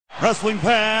Wrestling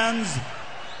fans,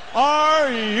 are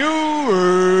you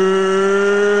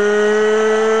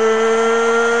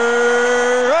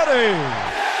ready?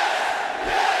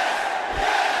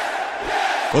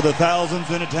 For the thousands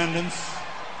in attendance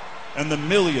and the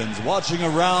millions watching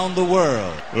around the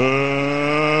world,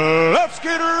 let's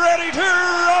get ready to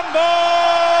rumble!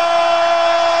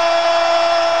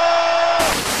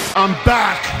 I'm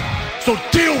back, so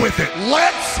deal with it.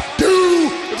 Let's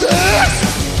do this!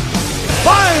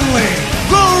 Finally,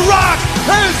 The Rock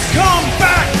has come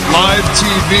back! Live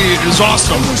TV is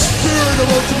awesome. The spirit of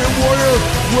Ultimate Warrior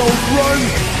will run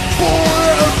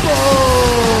forever!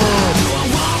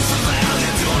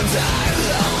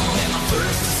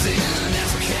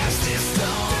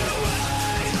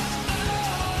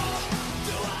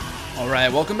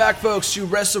 Alright, welcome back folks to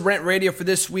Wrestle Rant Radio for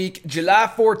this week,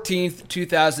 July 14th,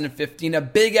 2015. A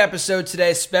big episode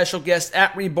today, special guest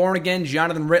at Reborn Again,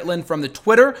 Jonathan Ritland from the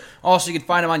Twitter. Also, you can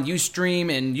find him on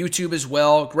Ustream and YouTube as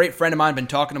well. Great friend of mine, been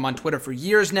talking to him on Twitter for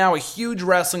years now, a huge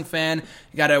wrestling fan.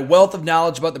 You got a wealth of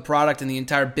knowledge about the product and the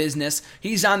entire business.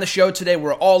 He's on the show today.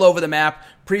 We're all over the map,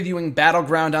 previewing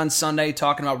Battleground on Sunday,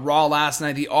 talking about Raw last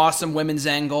night, the awesome women's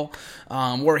angle,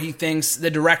 where he thinks the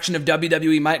direction of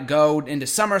WWE might go into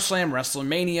SummerSlam,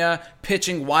 WrestleMania,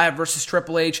 pitching Wyatt versus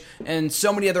Triple H, and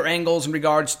so many other angles in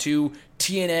regards to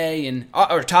TNA, and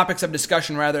or topics of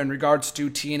discussion, rather, in regards to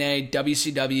TNA,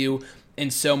 WCW,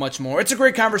 and so much more. It's a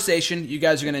great conversation. You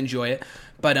guys are going to enjoy it.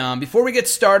 But before we get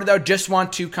started, I just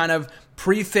want to kind of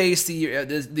preface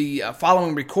the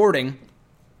following recording,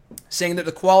 saying that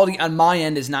the quality on my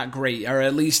end is not great, or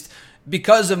at least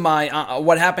because of my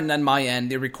what happened on my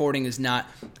end, the recording is not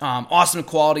awesome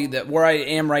quality. That where I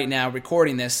am right now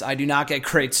recording this, I do not get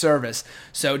great service.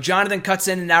 So Jonathan cuts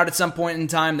in and out at some point in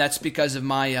time. That's because of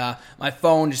my my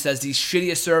phone just has the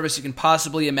shittiest service you can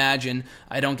possibly imagine.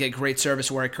 I don't get great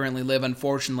service where I currently live,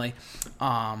 unfortunately.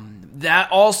 That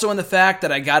also in the fact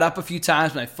that I got up a few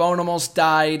times, my phone almost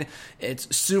died.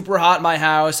 It's super hot in my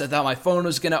house. I thought my phone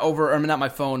was going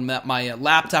to my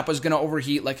laptop was going to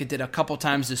overheat like it did a couple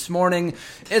times this morning.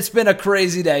 It's been a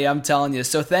crazy day, I'm telling you.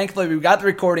 So thankfully we got the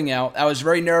recording out. I was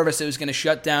very nervous it was going to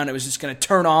shut down. It was just going to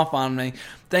turn off on me.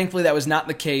 Thankfully that was not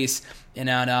the case. And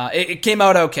it came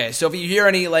out okay. So if you hear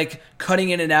any like cutting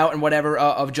in and out and whatever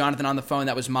of Jonathan on the phone,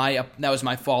 that was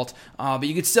my fault. But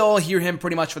you could still hear him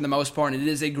pretty much for the most part, and it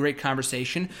is a great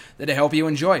conversation that I hope you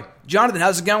enjoy. Jonathan,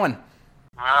 how's it going?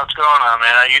 What's going on,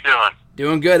 man? How you doing?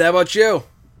 Doing good. How about you?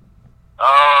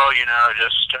 Oh,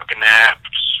 just took a nap.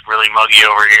 It's really muggy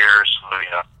over here, so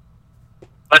yeah.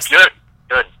 That's good.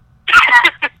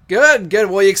 Good. Good.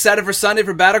 Well, you excited for Sunday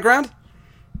for Battleground?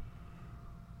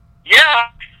 Yeah.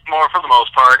 More for the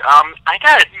most part. I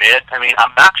gotta admit,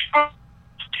 I'm not sure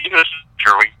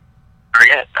we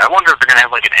forget. I wonder if they're gonna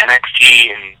have like an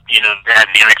NXT and they have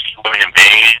the NXT Women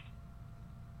Invade,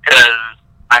 because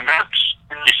I'm not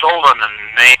really sold on the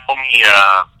Naomi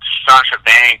Sasha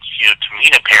Banks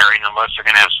Tamina pairing unless they're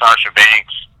gonna have Sasha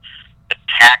Banks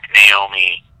attack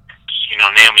Naomi.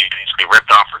 Naomi basically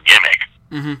ripped off her gimmick.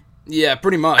 Mm-hmm. Yeah,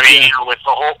 pretty much. With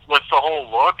the whole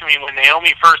look. When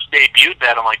Naomi first debuted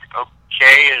that, I'm like,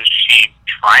 okay, is she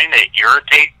trying to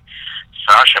irritate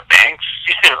Sasha Banks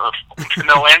to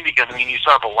no end? Because you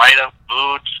saw the light up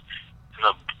boots, and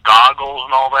the goggles,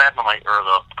 and all that, and I'm like, or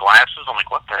the glasses. I'm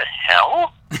like, what the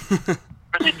hell? What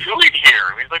are they doing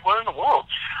here? What in the world?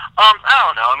 I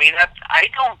don't know.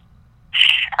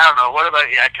 I don't know. What about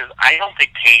because I don't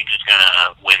think Paige is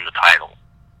gonna win the title.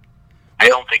 I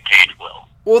don't think Paige will.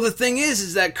 Well, the thing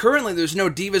is that currently there's no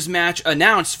Divas match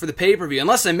announced for the pay-per-view,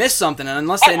 unless I missed something, and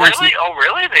unless they announced... Oh,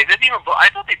 really? They didn't even... I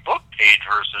thought they booked Paige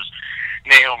versus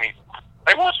Naomi.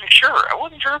 I wasn't sure. I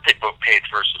wasn't sure if they booked Paige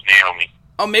versus Naomi.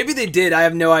 Oh, maybe they did. I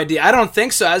have no idea. I don't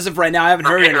think so. As of right now, I haven't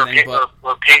heard anything, but...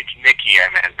 Or Paige Nikki, I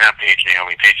meant. Not Paige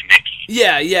Naomi, Paige Nikki.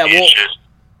 Yeah,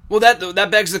 well,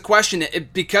 that begs the question,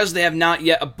 because they have not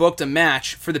yet booked a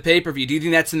match for the pay-per-view, do you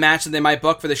think that's the match that they might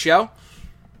book for the show?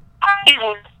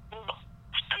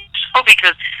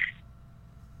 Because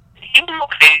even though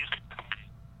Paige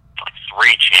like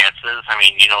 3 chances,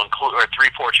 include or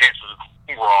 3-4 chances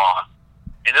including Raw,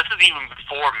 and this is even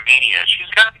before Mania,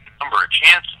 she's got a number of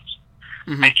chances.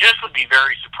 Mm-hmm. I just would be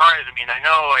very surprised.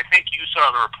 I think you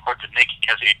saw the report that Nikki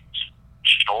has a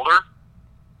shoulder.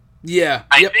 Yeah.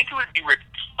 I think it would be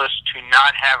ridiculous to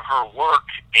not have her work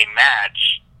a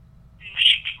match.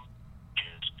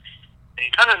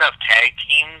 They've done enough tag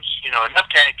teams, enough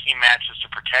tag team matches to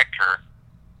protect her.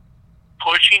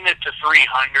 Pushing it to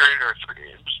 300 or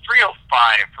it was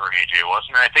 305 for AJ,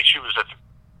 wasn't it? I think she was at.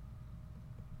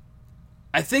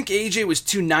 I think AJ was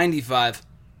 295.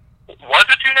 Was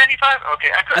it 295?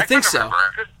 Okay, I think so.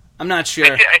 I'm not sure.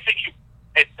 I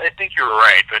think you're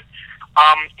right, but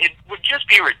it would just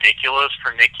be ridiculous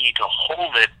for Nikki to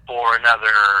hold it for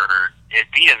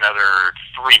it'd be another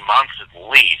 3 months at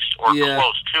least, or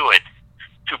close to it,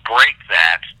 to break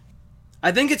that.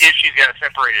 I think it's... if she's got a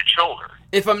separated shoulder.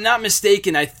 If I'm not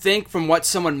mistaken, I think from what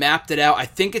someone mapped it out, I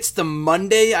think it's the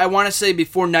Monday, I want to say,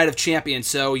 before Night of Champions.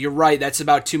 So you're right, that's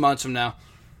about 2 months from now.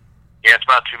 Yeah, it's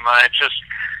about 2 months.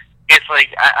 It's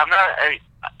like, I'm not...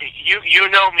 You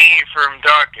know me from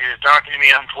talking to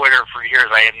me on Twitter for years.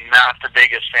 I am not the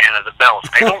biggest fan of the belts.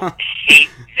 I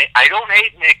don't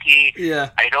hate Nikki. Yeah.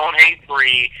 I don't hate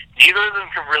Brie. Neither of them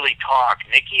can really talk.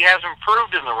 Nikki has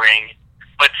improved in the ring,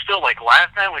 but still, like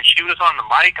last night when she was on the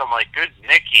mic, I'm like, good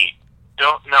Nikki.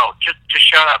 Just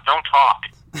shut up. Don't talk.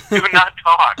 Do not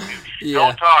talk. Yeah.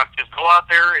 Don't talk. Just go out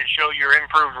there and show your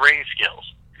improved ring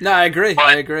skills. No, I agree. But,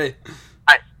 I agree.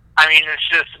 I mean, it's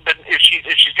just, but if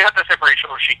she's got the separation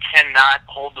where she cannot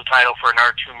hold the title for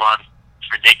another 2 months,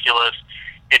 it's ridiculous.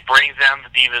 It brings down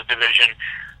the Divas division.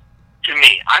 To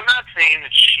me, I'm not saying that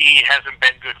she hasn't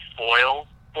been good foil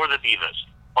for the Divas,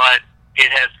 but it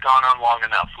has gone on long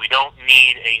enough. We don't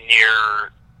need a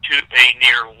near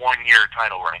 1 year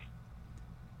title reign.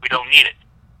 We don't need it.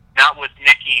 Not with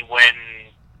Nikki when,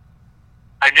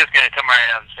 I'm just going to come right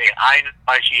out and say, I know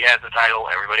why she has the title,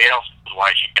 everybody else knows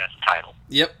why she has the title.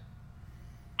 Yep.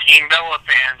 Team Bella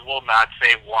fans will not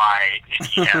say why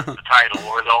Nikki has the title,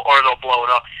 or they'll blow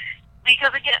it up. Because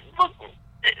again, look,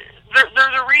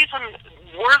 there's a reason.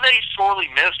 Were they sorely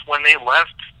missed when they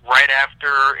left right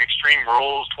after Extreme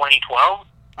Rules 2012?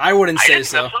 I wouldn't say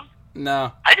so.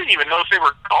 No. I didn't even know if they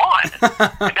were gone.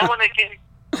 And then when they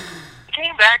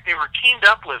came back, they were teamed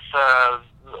up with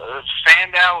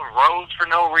Sandow and Rhodes for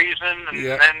no reason, and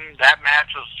then that match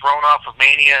was thrown off of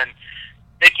Mania, and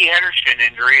Nikki had her shin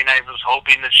injury, and I was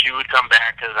hoping that she would come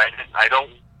back, because I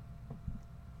don't...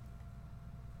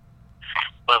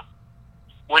 But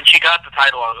when she got the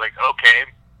title, I was like, okay,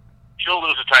 she'll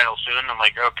lose the title soon. I'm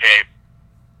like, okay,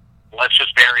 let's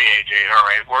just bury AJ. All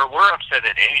right, we're upset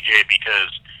at AJ because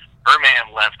her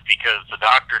man left because the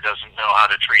doctor doesn't know how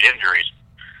to treat injuries.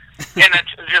 And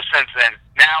that's just since then.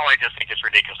 Now I just think it's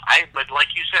ridiculous. But like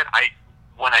you said,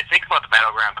 when I think about the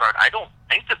Battleground card, I don't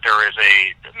think that there is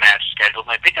a match scheduled,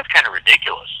 and I think that's kind of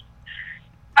ridiculous.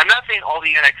 I'm not saying all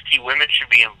the NXT women should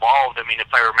be involved. I mean, if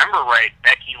I remember right,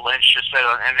 Becky Lynch just said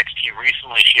on NXT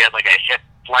recently she had like a hip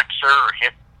flexor or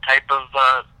hip type of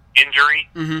injury.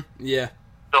 Mm-hmm. Yeah.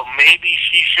 So maybe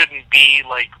she shouldn't be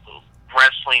like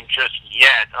wrestling just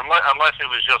yet, unless it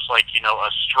was just like,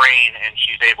 a strain and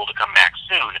she's able to come back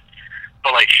soon.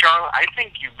 But like Charlotte, I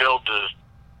think you build the...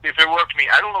 If it were up to me,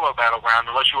 I don't know about Battleground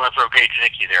unless you want to throw Paige and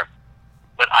Nikki there.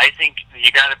 But I think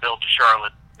you got to build to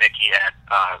Charlotte, Nikki at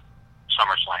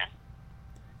SummerSlam.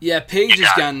 Yeah, Paige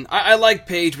has gotten... I like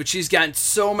Paige, but she's gotten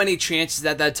so many chances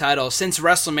at that title. Since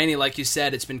WrestleMania, like you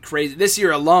said, it's been crazy. This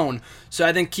year alone. So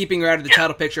I think keeping her out of the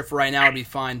title picture for right now would be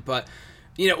fine. But,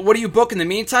 what do you book in the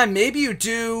meantime? Maybe you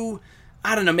do...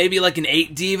 I don't know, maybe like an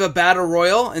 8-diva battle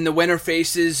royal, and the winner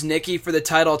faces Nikki for the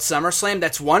title at SummerSlam.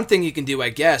 That's one thing you can do, I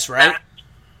guess, right?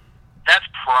 That's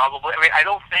probably... I mean, I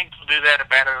don't think to do that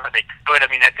better than they could. I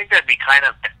mean, I think that'd be kind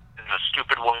of a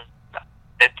stupid one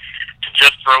to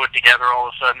just throw it together all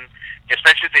of a sudden,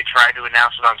 especially if they try to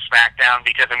announce it on SmackDown,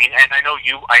 because, I mean, and I know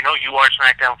you watch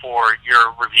SmackDown for your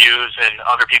reviews, and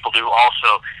other people do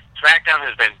also. SmackDown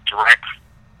has been direct,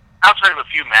 outside of a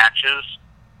few matches,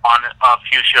 on a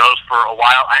few shows for a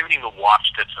while. I haven't even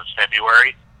watched it since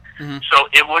February. Mm-hmm. So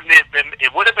it would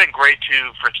have been great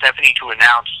for Stephanie to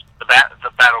announce the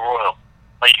Battle Royal,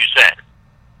 like you said.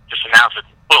 Just announce it.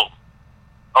 Boom.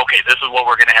 Okay, this is what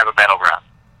we're going to have a Battleground.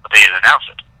 But they didn't announce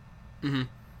it. Mm-hmm.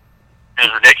 It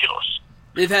was ridiculous.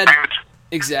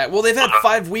 They've had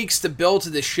 5 weeks to build to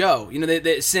the show.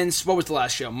 Since, what was the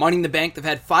last show? Money in the Bank. They've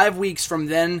had 5 weeks from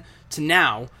then to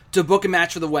now to book a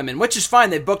match for the women, which is fine.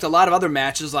 They booked a lot of other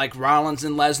matches like Rollins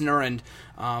and Lesnar, and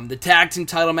the tag team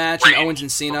title match, and Owens and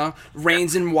Cena,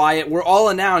 Reigns and Wyatt were all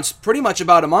announced pretty much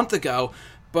about a month ago.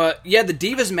 But yeah, the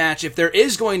Divas match, if there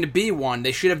is going to be one,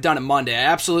 they should have done it Monday. I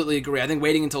absolutely agree. I think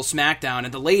waiting until SmackDown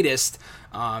at the latest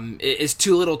is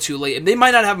too little too late. They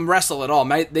might not have them wrestle at all.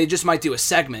 They just might do a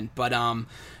segment, but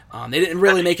they didn't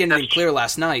really make anything clear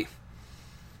last night.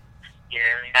 Yeah,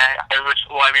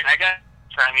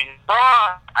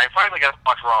 I finally got to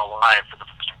watch Raw live for the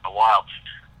first time in a while,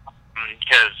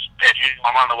 because as usual,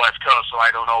 I'm on the West Coast, so I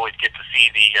don't always get to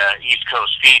see the East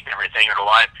Coast feed and everything, or the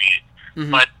live feed.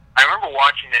 Mm-hmm. But I remember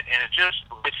watching it, and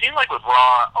it seemed like with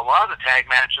Raw, a lot of the tag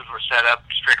matches were set up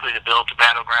strictly to build to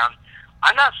Battleground.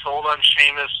 I'm not sold on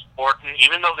Sheamus, Orton,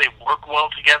 even though they work well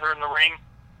together in the ring.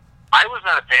 I was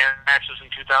not a fan of matches in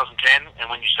 2010, and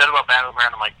when you said about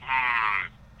Battleground, I'm like,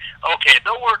 okay,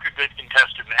 they'll work a good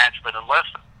contested match, but unless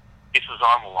this is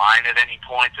on the line at any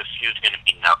point, this feud's going to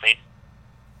be nothing.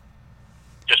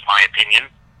 Just my opinion.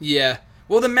 Yeah.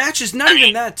 Well, the match is not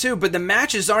even that, too, but the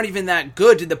matches aren't even that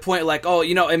good to the point, like, oh,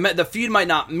 you know, the feud might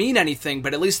not mean anything,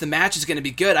 but at least the match is going to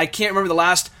be good. I can't remember the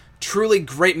last truly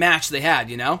great match they had,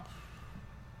 you know?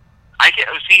 I can't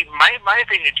see my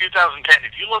opinion. 2010.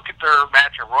 If you look at their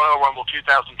match at Royal Rumble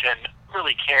 2010, no one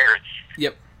really cared.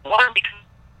 Yep. One, because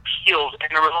heels,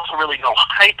 and there was also really no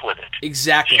hype with it.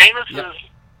 Exactly.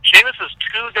 Sheamus's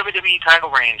 2 WWE title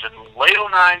reigns in late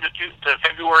 2009 to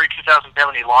February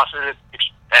 2007. He lost it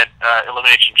at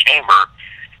Elimination Chamber,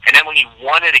 and then when he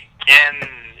won it again,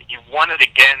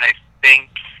 I think.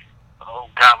 Oh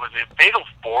God, was it Fatal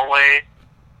 4-Way?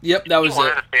 Yep, that was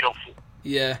it. Fatal.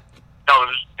 Yeah. No,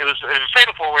 it was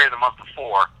Fatal 4-Way the month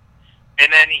before,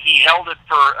 and then he held it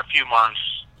for a few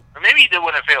months, or maybe he did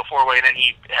win a Fatal 4-Way, and then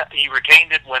he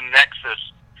retained it when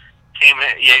Nexus came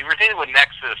in. Yeah, he retained it when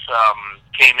Nexus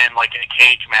came in like in a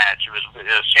cage match. It was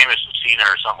Sheamus and Cena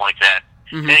or something like that.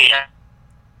 Mm-hmm. Then he had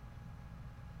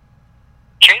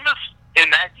Sheamus in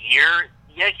that year.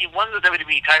 Yeah, he won the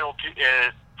WWE title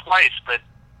twice, but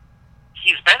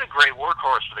he's been a great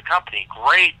workhorse for the company.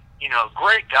 Great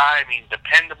guy. I mean,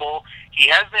 dependable. He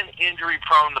has been injury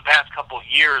prone the past couple of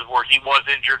years, where he was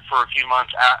injured for a few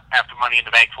months after Money in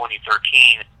the Bank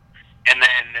 2013, and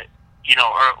then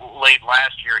late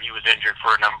last year he was injured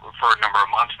for a number of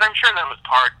months. And I'm sure that was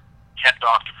kept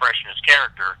off to freshen his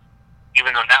character.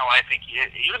 Even though now I think,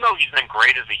 even though he's been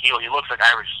great as a heel, he looks like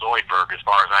Irish Zoidberg as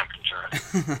far as I'm concerned.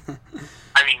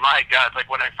 I mean, my God, like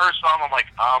when I first saw him, I'm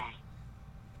like,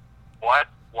 what?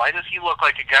 Why does he look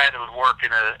like a guy that would work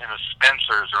in a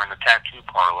Spencer's or in a tattoo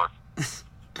parlor?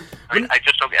 I mean, I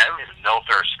don't even know if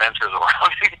there are Spencer's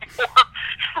around anymore.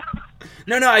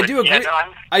 No, I do agree.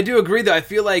 I do agree, though. I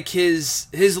feel like his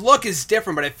look is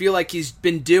different, but I feel like he's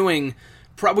been doing.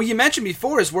 Well, you mentioned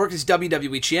before his work as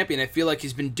WWE champion. I feel like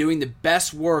he's been doing the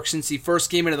best work since he first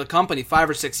came into the company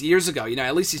 5 or 6 years ago. You know,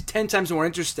 at least he's 10 times more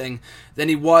interesting than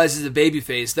he was as a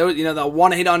babyface. Those, the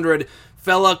 1-800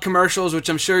 fella commercials, which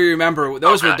I'm sure you remember,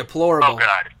 those were deplorable. Oh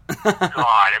God,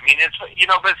 I mean, it's but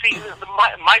see,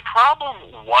 my problem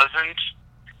wasn't.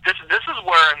 This is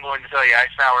where I'm going to tell you I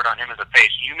soured on him as a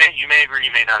face. You may agree,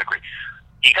 you may not agree.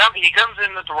 He comes in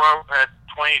at the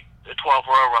 2012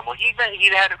 Royal Rumble.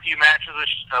 He'd had a few matches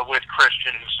with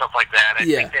Christian and stuff like that. I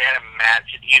think they had a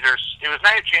match at either it was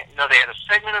Night of they had a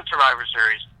segment of Survivor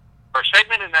Series or a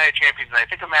segment of Night of Champions, and I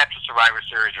think a match of Survivor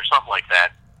Series or something like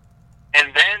that.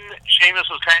 And then Sheamus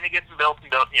was kind of getting built,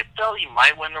 and you felt he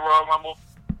might win the Royal Rumble.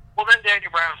 Well, then Daniel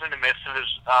Bryan's in the midst of his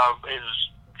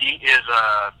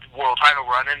world title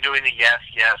run and doing the yes,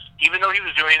 even though he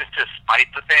was doing it to spite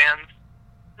the fans.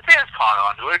 The fans caught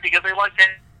on to it because they liked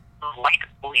him,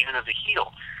 even as a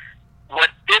heel. What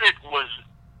did it was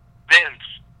Vince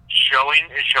showing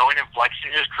and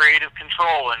flexing his creative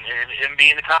control and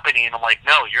being the company. And I'm like,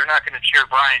 no, you're not going to cheer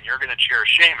Bryan. You're going to cheer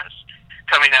Sheamus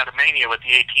coming out of Mania with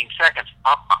the 18 seconds.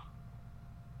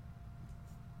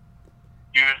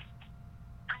 You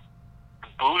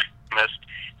booed Sheamus.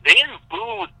 They didn't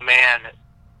boo the man,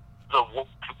 the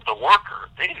worker.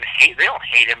 They don't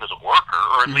hate him as a worker,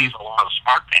 or at least a lot of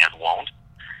smart fans won't.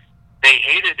 They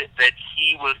hated it that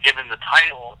he was given the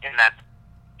title in that.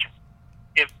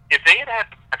 If they had a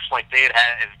match like they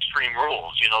had in Extreme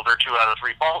Rules, their 2 out of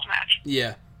 3 falls match.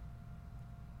 Yeah.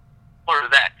 Or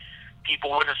that,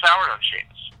 people wouldn't have soured on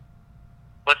Sheamus.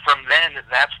 But from then,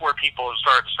 that's where people have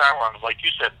started to sour on him. Like you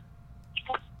said,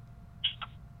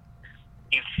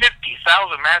 these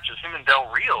 50,000 matches him and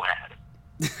Del Rio had.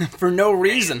 For no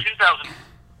reason. In 2000,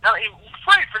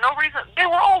 right, for no reason. They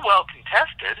were all well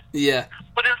contested. Yeah.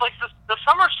 But it's like the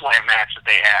SummerSlam match that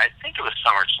they had. I think it was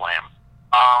SummerSlam.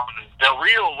 Del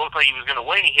Rio looked like he was going to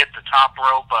win. He hit the top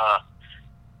rope arm,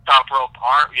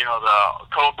 the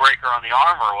code breaker on the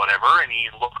arm or whatever, and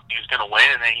he looked like he was going to win,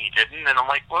 and then he didn't. And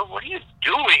I'm like, well, what are you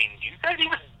doing? Do you guys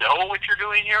even know what you're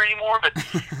doing here anymore? But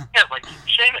yeah, like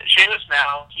Sheamus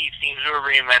now, he seems to have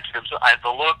reinvented himself.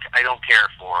 The look, I don't care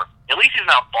for. At least he's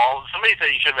not bald. Somebody said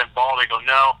he should have been bald. I go,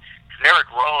 no. If Eric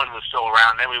Rowan was still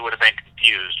around, then we would have been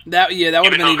confused. That would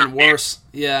have been even worse.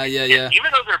 Yeah.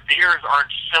 Even though their beards aren't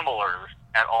similar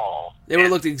at all, they would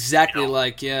have looked exactly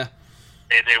like. Yeah,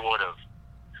 they would have.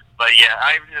 But yeah,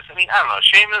 I don't know.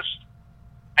 Sheamus,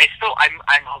 I'm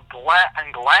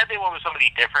glad they went with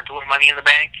somebody different to win Money in the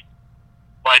Bank,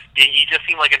 but he just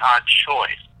seemed like an odd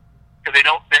choice because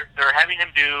they're having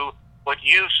him do what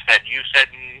you've said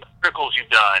in articles you've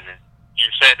done,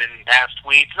 you said in past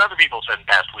tweets, and other people said in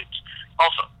past tweets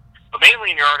also. but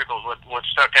mainly in your articles, what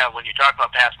stuck out when you talk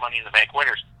about past Money in the Bank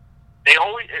winners, they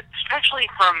always, especially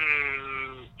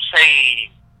from, say,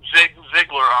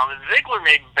 Ziggler on. Ziggler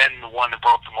may have been the one that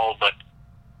broke the mold, but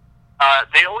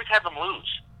they always had them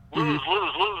lose.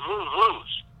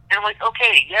 Lose. And I'm like,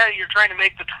 okay, yeah, you're trying to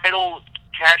make the title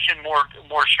cash in more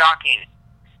shocking.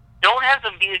 Don't have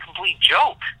them be a complete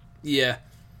joke. Yeah.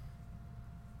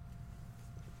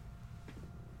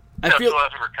 I feel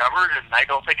hasn't recovered, and I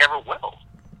don't think ever will.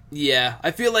 Yeah,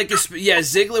 I feel like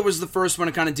Ziggler was the first one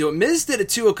to kind of do it. Miz did it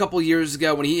too a couple years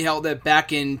ago when he held it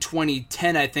back in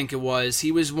 2010, I think it was.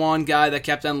 He was one guy that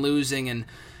kept on losing, and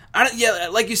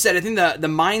like you said, I think the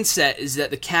mindset is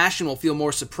that the cash-in will feel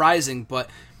more surprising, but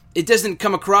it doesn't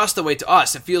come across the way to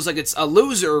us. It feels like it's a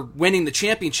loser winning the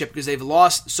championship because they've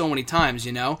lost so many times,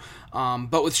 you know?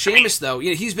 But with Sheamus, though,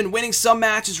 you know, he's been winning some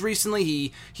matches recently.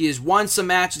 He has won some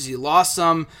matches. He lost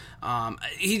some.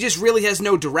 He just really has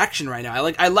no direction right now.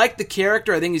 I like the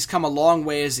character. I think he's come a long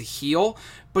way as a heel.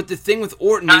 But the thing with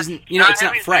Orton isn't, you know, it's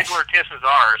not fresh. Ziggler kisses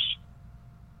ours.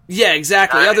 Yeah,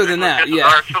 exactly. Other than that,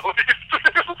 yeah.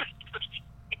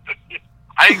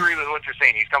 I agree with what you're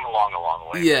saying. He's come along a long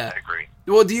way. Yeah, I agree.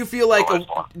 Well, do you feel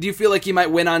like he might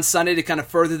win on Sunday to kind of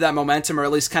further that momentum, or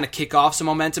at least kind of kick off some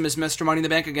momentum as Mr. Money in the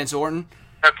Bank against Orton?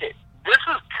 Okay, this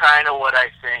is kind of what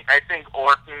I think. I think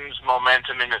Orton's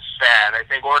momentum, and it's sad, I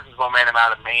think Orton's momentum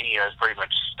out of Mania has pretty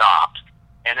much stopped.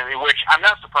 And I mean, which I'm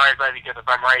not surprised by, because if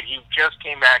I'm right, he just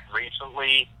came back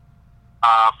recently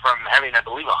from having, I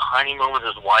believe, a honeymoon with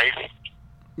his wife.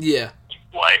 Yeah.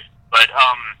 Wife. But,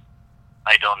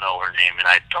 I don't know her name, and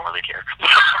I don't really care.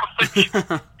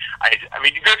 I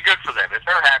mean, good for them. If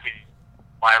they're happy,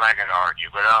 why am I going to argue?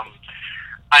 But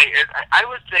I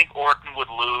would think Orton would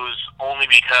lose only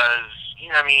because, you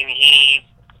know, I mean, he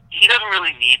doesn't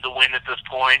really need the win at this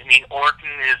point. I mean, Orton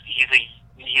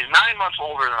he's 9 months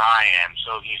older than I am,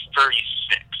 so he's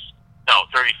 36. No,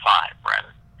 35 rather.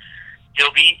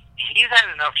 He's had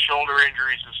enough shoulder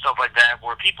injuries and stuff like that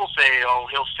where people say, oh,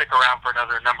 he'll stick around for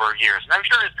another number of years. And I'm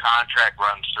sure his contract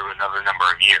runs through another number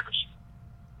of years.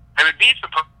 I would be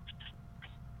surprised.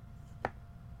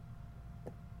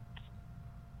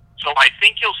 So I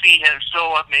think you'll see him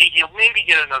still up. He'll maybe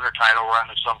get another title run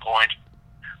at some point.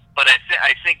 But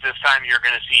I think this time you're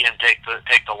going to see him take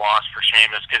the loss for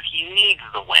Sheamus because he needs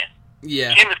the win.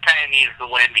 Yeah. Sheamus kind of needs the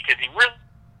win because he really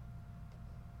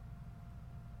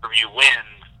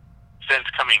wins since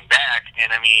coming back,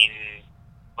 and I mean,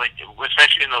 like,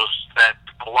 especially in that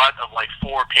glut of like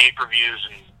 4 pay-per-views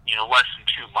in, you know, less than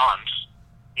 2 months.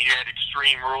 You had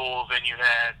Extreme Rules, then you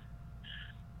had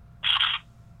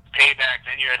Payback,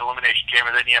 then you had Elimination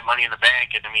Chamber, then you had Money in the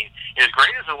Bank, and I mean, as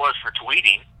great as it was for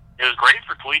tweeting, it was great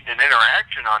for tweeting and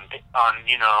interaction on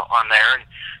you know, on there, and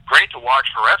great to watch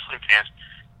for wrestling fans.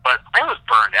 But I was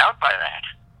burned out by that.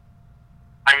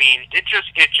 I mean, it just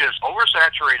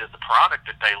oversaturated the product.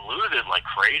 That diluted like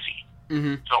crazy.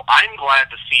 Mm-hmm. So I'm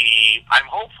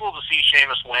hopeful to see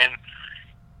Sheamus win.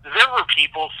 There were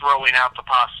people throwing out the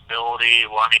possibility,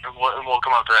 well, I mean, we'll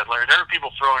come up to that later. There were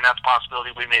people throwing out the possibility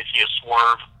we may see a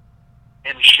swerve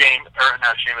in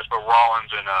not Sheamus, but Rollins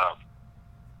and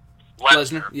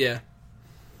Lesnar. Yeah.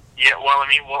 Yeah, well,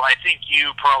 I think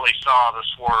you probably saw the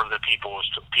swerve that people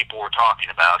were talking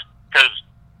about, because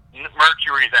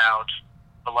Mercury's out.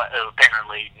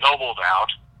 Apparently, Noble's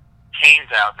out, Kane's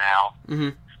out now.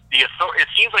 Mm-hmm. It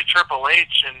seems like Triple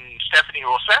H and Stephanie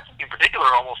in particular,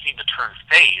 almost seem to turn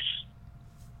face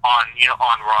on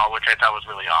Raw, which I thought was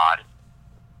really odd.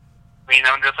 I mean,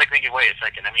 I'm just like thinking, wait a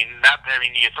second. I mean,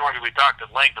 the Authority, we talked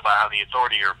at length about how the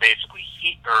Authority are basically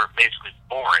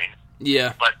boring.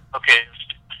 Yeah. But okay.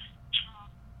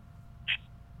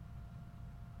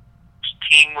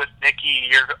 Team with Nikki,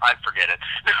 I forget it.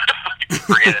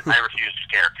 Forget it. I refuse to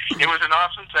care. It was an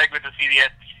awesome segment to see the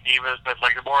Divas, but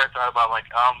like the more I thought about,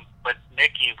 but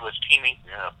Nikki was teaming.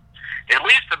 At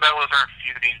least the Bellas aren't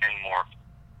feuding anymore.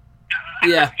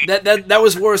 Yeah, that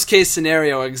was worst case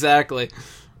scenario, exactly.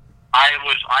 I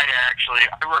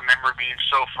remember being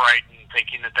so frightened,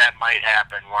 thinking that might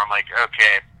happen. Where I'm like,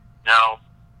 okay, no.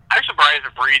 I'm surprised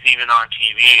that Bree's even on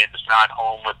TV and it's not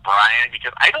home with Brian,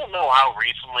 because I don't know how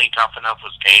recently Tough Enough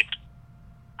was taped.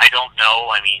 I don't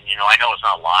know. I mean, you know, I know it's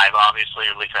not live,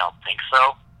 obviously, or at least I don't think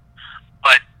so.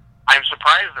 But I'm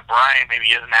surprised that Brian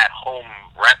maybe isn't at home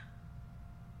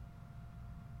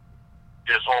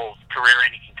his whole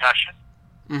career-ending concussion,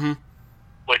 mm-hmm.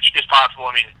 which is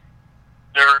possible. I mean,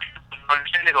 they're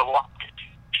understanding the law.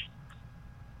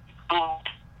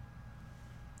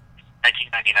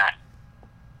 1999.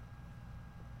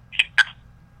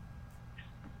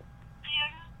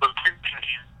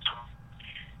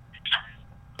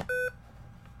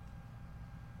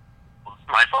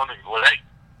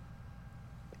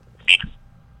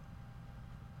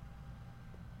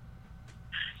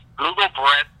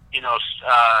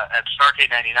 at Starrcade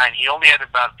 99, he only had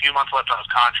about a few months left on his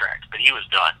contract, but he was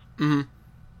done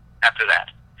after that.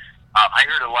 I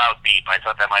heard a loud beep. I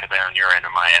thought that might have been on your end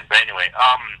or my end. But anyway,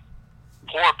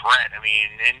 poor Bret. I mean,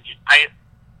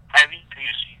 have you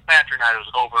seen the match or not? It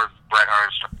was over Bret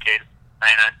Hart's Starrcade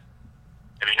 99.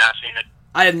 Have you not seen it?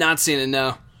 I have not seen it,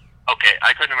 no. Okay,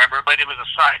 I couldn't remember, but it was a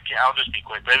side. I'll just be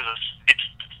quick. But it was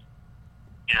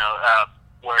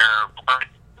where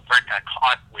Bret got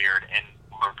caught weird and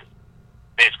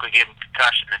basically gave him a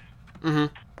concussion. And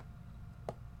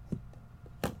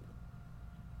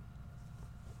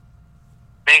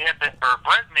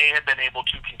Bret may have been able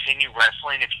to continue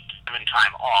wrestling if he was given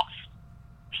time off.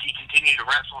 He continued to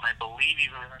wrestle, and I believe he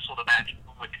even wrestled a match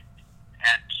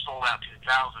at Sold Out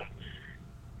 2000.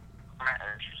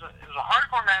 It was a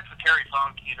hardcore match with Terry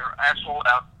Funk, either at Sold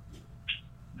Out.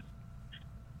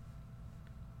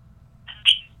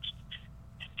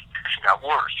 It got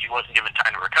worse. He wasn't given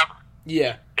time to recover.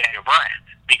 Yeah. Daniel Bryan.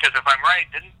 Because if I'm right,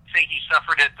 didn't say he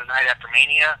suffered it the night after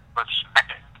Mania, but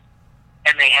SmackDown.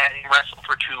 And they had him wrestle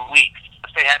for 2 weeks.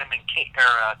 They had him in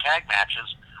tag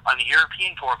matches on the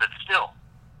European tour, but still.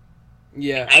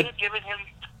 Yeah. They had given him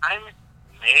time.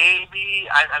 Maybe,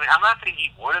 I mean, I'm not saying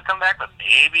he would have come back, but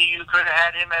maybe you could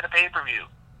have had him at a pay-per-view.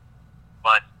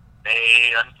 But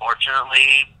they,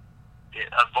 unfortunately,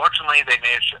 they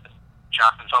may have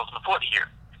shot themselves in the foot here.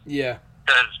 Yeah.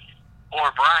 Because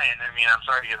poor Brian, I mean, I'm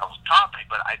sorry to get off the topic,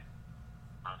 but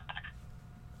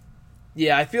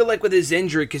Yeah, I feel like with his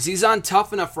injury, because he's on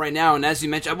Tough Enough right now, and as you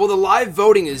mentioned, well, the live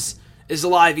voting is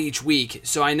live each week,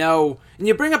 so I know, and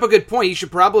you bring up a good point, he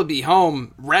should probably be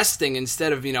home resting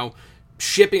instead of,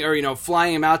 shipping or,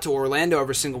 flying him out to Orlando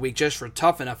every single week just for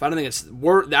Tough Enough. I don't think it's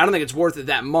worth it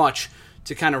that much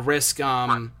to kind of risk,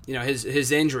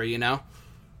 his injury, Well,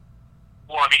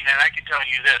 I mean, and I can tell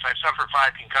you this: I've suffered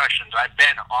 5 concussions. I've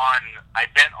been on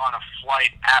a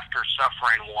flight after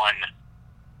suffering one.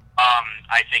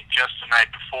 I think just the night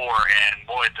before, and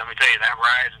boy, let me tell you, that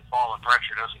rise and fall and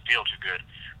pressure doesn't feel too good.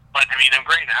 But I mean, I'm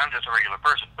great. I'm just a regular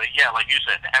person. But yeah, like you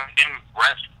said, having him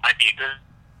rest might be a good.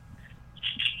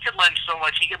 He could lend so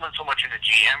much. He could lend so much in a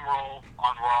GM role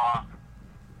on Raw,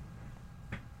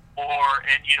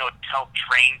 and help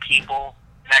train people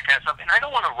and that kind of stuff. And I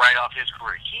don't want to write off his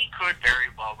career. He could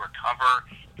very well recover,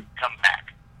 come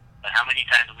back. But how many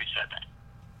times have we said that?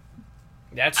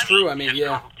 That's true. I mean,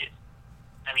 yeah.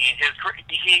 I mean,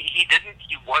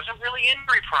 he wasn't really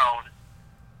injury prone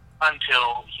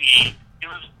until it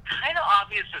was kind of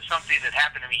obvious that something that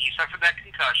happened. I mean, he suffered that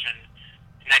concussion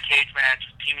in that cage match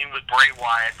teaming with Bray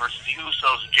Wyatt versus the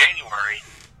Usos in January,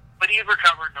 but he had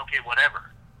recovered and okay, whatever.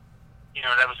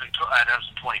 That was in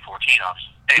 2014,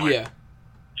 obviously. Anyway, yeah.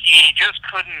 He just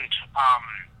couldn't,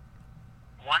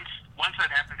 once that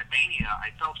happened at Mania,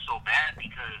 I felt so bad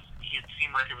because it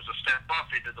seemed like it was a step up.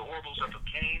 They did the horrible stuff with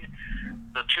Kane,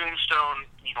 the tombstone,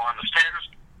 on the stairs.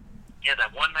 He had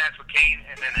that one match with Kane,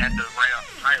 and then had to write off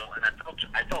the title, and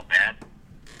I felt bad.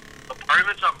 But part of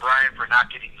it's on Brian for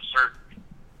not getting the surgery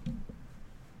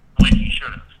when he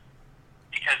should have,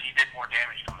 because he did more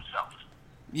damage to himself.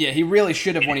 Yeah, he really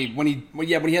should have when he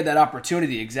had that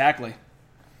opportunity. Exactly.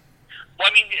 Well,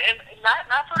 I mean, and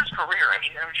not for his career. I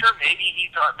mean, I'm sure maybe he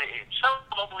thought, some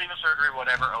don't believe in surgery,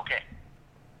 whatever. Okay,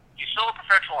 he's still a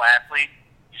professional athlete.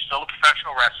 He's still a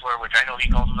professional wrestler, which I know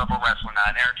he calls himself a wrestler,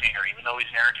 not an entertainer, even though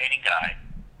he's an entertaining guy.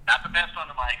 Not the best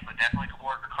on the mic, but definitely can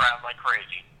work the crowd like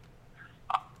crazy.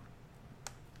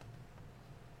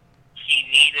 He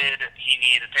needed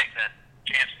to take that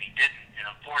chance, and he didn't. And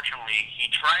unfortunately, he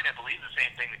tried, I believe, the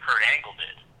same thing that Kurt Angle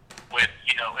did with,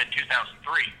 in 2003,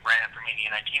 right after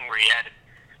Mania 19, where he had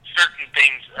certain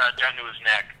things done to his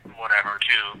neck, whatever,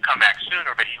 to come back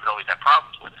sooner, but he would always have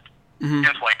problems with it. Mm-hmm.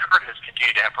 That's why Kurt has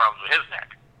continued to have problems with his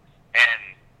neck.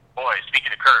 And, boy,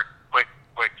 speaking of Kurt, quick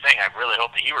thing, I really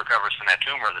hope that he recovers from that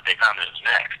tumor that they found in his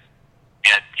neck.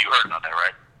 Yeah, you heard about that,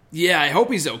 right? Yeah, I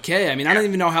hope he's okay. I mean, I don't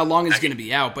even know how long he's going to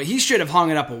be out, but he should have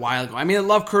hung it up a while ago. I mean, I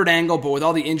love Kurt Angle, but with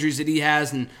all the injuries that he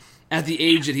has and at the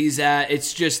age that he's at,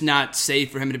 it's just not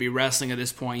safe for him to be wrestling at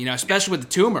this point, especially with the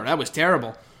tumor. That was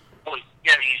terrible. Well,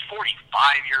 yeah, he's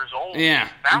 45 years old. Yeah,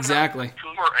 exactly. He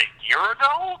found out the tumor a year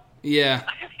ago? Yeah.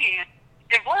 I mean,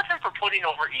 it wasn't for putting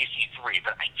over EC3,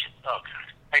 but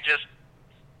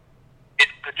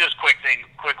just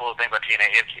quick little thing about TNA.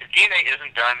 If TNA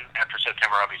isn't done after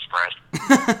September, I'll be surprised.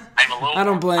 I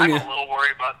don't blame you. I'm a little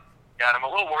worried about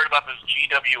this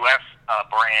GWF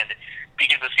brand,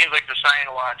 because it seems like they're signing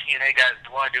a lot of TNA guys to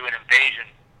want to do an invasion.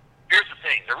 Here's the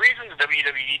thing: the reason the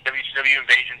WWE WCW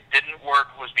invasion didn't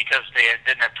work was because they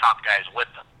didn't have top guys with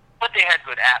them, but they had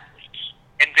good athletes,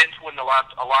 and Vince wouldn't allow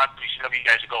a lot of WCW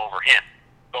guys to go over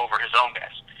his own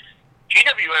guys.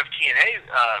 GWF TNA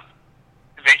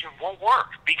invasion won't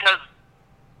work because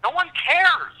no one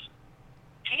cares.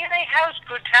 TNA has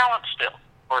good talent still,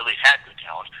 or at least had good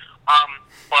talent.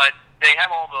 But they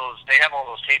have all those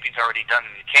tapings already done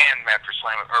in the can after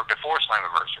before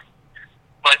Slammiversary.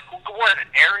 But what?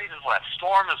 Aries is left.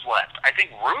 Storm is left. I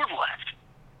think Rude left.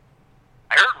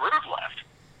 I heard Rude left.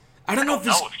 I don't know if he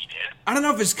did. I don't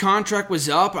know if his contract was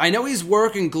up. I know he's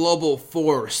working Global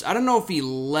Force. I don't know if he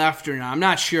left or not. I'm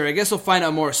not sure. I guess we'll find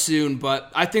out more soon.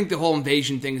 But I think the whole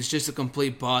invasion thing is just a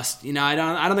complete bust. You know, I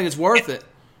don't think it's worth it.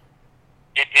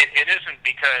 It isn't,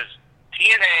 because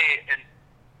TNA and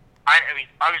I mean,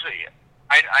 obviously,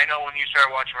 I know when you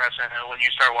start watching wrestling and when you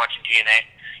start watching TNA,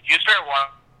 you start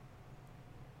watching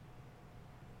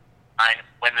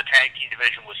when the tag team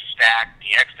division was stacked,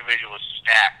 the X division was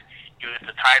stacked. You had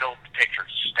the title picture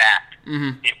stacked.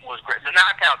 Mm-hmm. It was great. The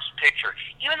Knockouts picture,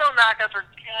 even though Knockouts are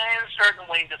kind of starting to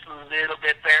wane just a little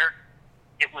bit there,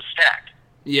 it was stacked.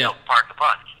 Yeah. You know, pardon the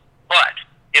pun. But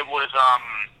it was,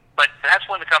 but that's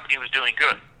when the company was doing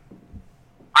good.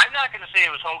 I'm not going to say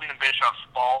it was Hogan and Bischoff's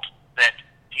fault that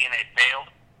TNA failed.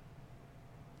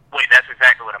 Wait, that's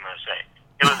exactly what I'm going to say.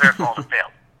 It was their fault it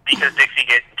failed, because Dixie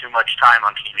getting too much time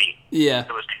on TV. Yeah.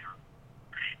 It was terrible.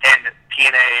 And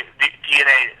TNA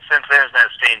since then has been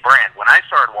a stained brand. When I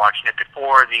started watching it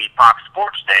before the Fox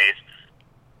Sports days,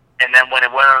 and then when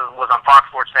it was on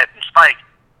Fox Sports Net and Spike,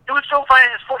 it was still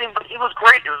finding its footing, but it was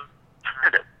great. It was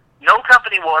alternative. No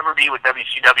company will ever be what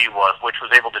WCW was, which was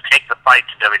able to take the fight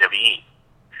to WWE.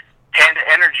 Panda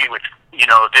Energy, which, you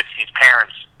know, Dixie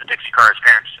Carter's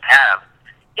parents have,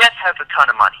 yes, has a ton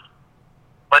of money.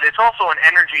 But it's also an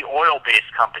energy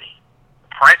oil-based company.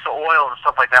 The price of oil and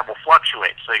stuff like that will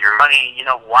fluctuate. So your money, you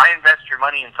know, why invest your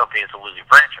money in something that's a losing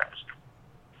franchise?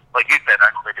 Like you said,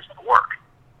 I don't think it's going to work.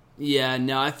 Yeah,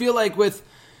 no, I feel like with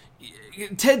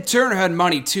Ted Turner had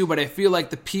money too, but I feel like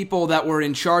the people that were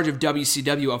in charge of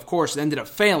WCW, of course, ended up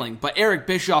failing. But Eric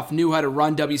Bischoff knew how to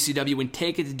run WCW and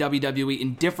take it to WWE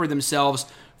and differ themselves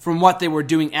from what they were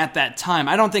doing at that time.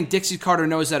 I don't think Dixie Carter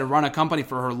knows how to run a company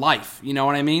for her life. You know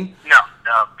what I mean? No,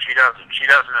 she doesn't. She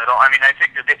doesn't at all. I mean, I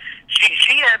think that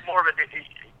she had more of a.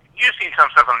 You've seen some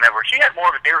stuff on the network. She had more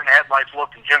of a deer in the headlights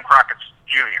look than Jim Crockett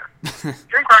Jr.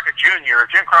 Jim Crockett Jr. or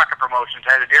Jim Crockett Promotions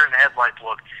had a deer in the headlights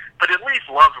look, but at least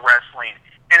loved wrestling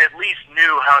and at least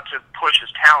knew how to push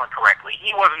his talent correctly.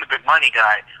 He wasn't a big money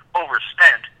guy,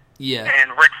 overspent. Yeah.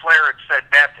 And Ric Flair had said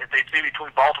best, if they'd see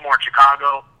between Baltimore and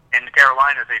Chicago and the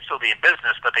Carolinas, they'd still be in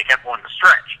business, but they kept winning the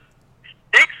stretch.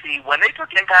 Dixie, when they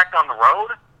took Impact on the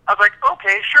road, I was like,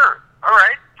 okay, sure, all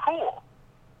right, cool.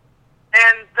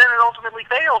 And then it ultimately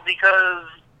failed because,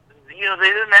 you know,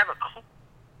 they didn't have a clue.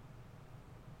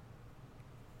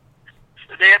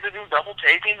 They had to do double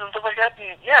tapings and stuff like that.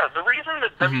 And yeah, the reason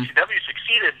that WCW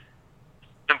succeeded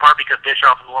in part because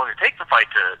Bischoff was willing to take the fight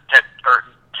to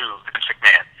Vince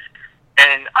McMahon.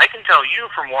 And I can tell you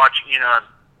from watching,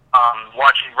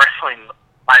 watching wrestling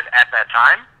live at that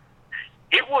time,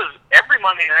 it was every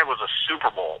Monday night was a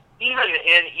Super Bowl. Even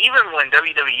when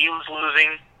WWE was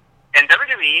losing, and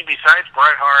WWE besides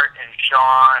Bret Hart and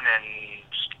Shawn and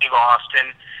Steve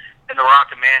Austin and The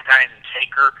Rock and Mankind and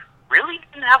Taker really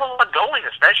didn't have a lot going,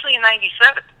 especially in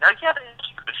 '97. Now, you had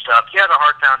good stuff. You had the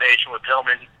Hart Foundation with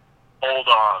Pillman,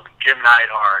 Bulldog, Jim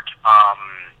Neidhart,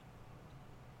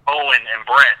 Owen, and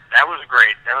Brett. That was a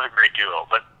great duo.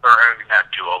 But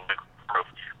not duo, but group.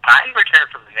 I'm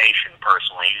prepared for the Nation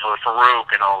personally, with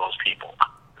Farouk and all those people.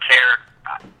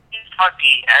 I thought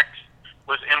DX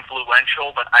was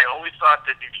influential, but I always thought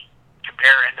that if you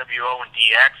compare NWO and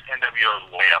DX, NWO is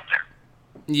way up there.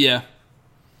 Yeah.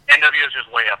 NWO is just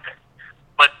way up there.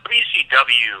 But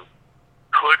WCW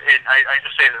could, and I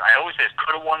just say that, I always say this,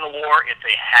 could have won the war if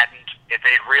they had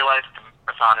realized the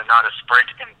marathon and not a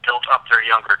sprint and built up their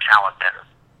younger talent better.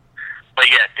 But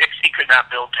yeah, Dixie could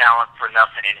not build talent for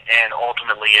nothing, and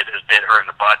ultimately it has bit her in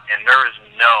the butt, and there is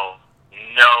no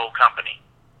company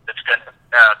that's going to,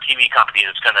 TV company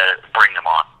that's going to bring them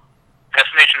on.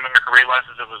 Destination America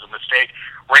realizes it was a mistake.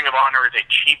 Ring of Honor is a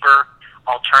cheaper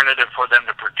alternative for them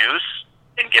to produce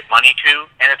and get money to,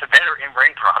 and it's a better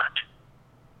in-ring product.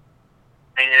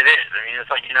 I mean, it is. I mean,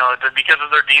 it's like, because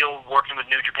of their deal working with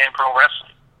New Japan Pro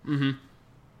Wrestling,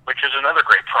 which is another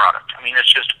great product. I mean,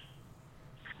 it's just,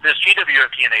 this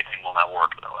GWF TNA thing will not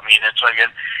work, though. I mean, it's like,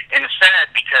 and it's sad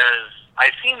because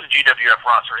I've seen the GWF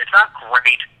roster. It's not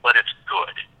great, but it's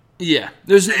good. Yeah,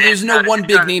 there's no one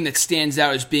big name that stands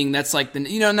out as being that's like the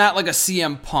not like a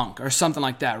CM Punk or something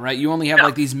like that, right? You only have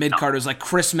like these mid carders like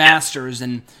Chris Masters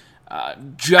and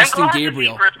Justin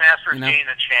Gabriel. I'm glad to see Chris Masters gain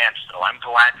a chance, though. I'm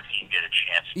glad to see him get a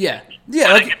chance. Yeah.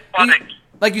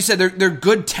 like you said, they're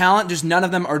good talent. Just none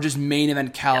of them are just main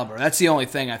event caliber. That's the only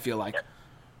thing I feel like.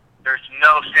 There's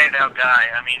no standout guy.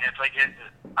 I mean, it's like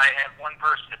I had one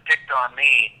person that picked on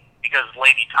me because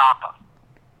Lady Tapa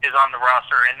is on the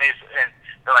roster, and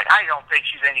they're like, I don't think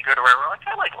she's any good or whatever. I'm like,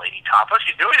 I like Lady Tapa.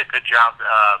 She's doing a good job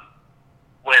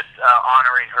with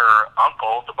honoring her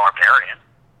uncle, the Barbarian.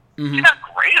 Mm-hmm. She's not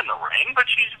great in the ring, but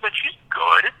she's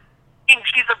good. I mean,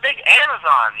 she's a big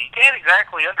Amazon. You can't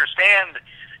exactly understand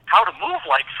how to move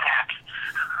like that.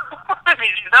 I mean,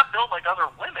 she's not built like other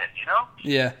women, you know?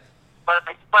 Yeah. But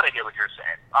I get what you're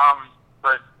saying.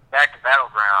 But back to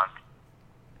Battleground,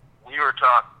 we were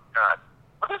talking,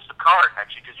 what is the card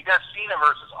next year? Because you got Cena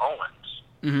versus Owens.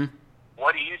 Mm-hmm.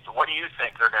 What do you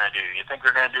think they're going to do? You think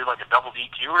they're going to do like a double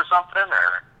DQ or something,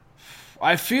 or?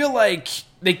 I feel like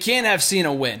they can't have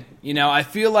Cena win. You know, I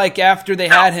feel like after they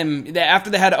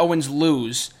had Owens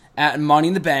lose at Money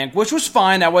in the Bank, which was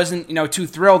fine. I wasn't, too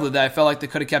thrilled with that. I felt like they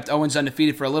could have kept Owens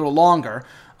undefeated for a little longer.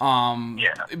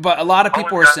 But a lot of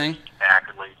people were saying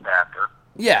after.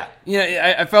 Yeah,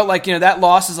 I felt like that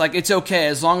loss is like, it's okay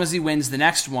as long as he wins the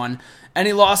next one. And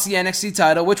he lost the NXT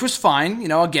title, which was fine.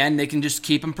 Again, they can just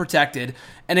keep him protected.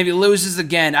 And if he loses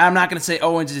again, I'm not going to say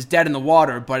Owens is dead in the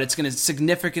water, but it's going to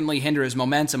significantly hinder his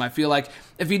momentum. I feel like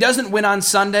if he doesn't win on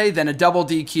Sunday, then a double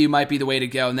DQ might be the way to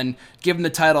go, and then give him the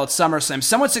title at SummerSlam.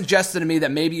 Someone suggested to me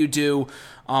that maybe you do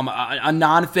a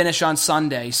non-finish on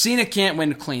Sunday. Cena can't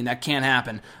win clean. That can't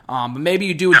happen. But maybe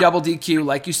you do a double DQ,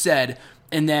 like you said,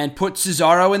 and then put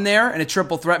Cesaro in there in a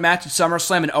triple threat match at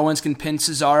SummerSlam, and Owens can pin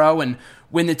Cesaro and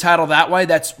win the title that way.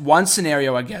 That's one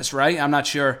scenario, I guess, right? I'm not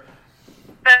sure.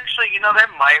 Actually, that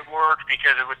might work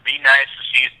because it would be nice to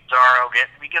see Cesaro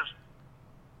because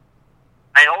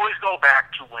I always go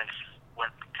back to when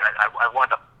I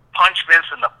wanted to punch Vince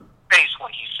in the face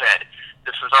when he said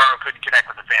that Cesaro couldn't connect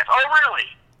with the fans. Oh, really?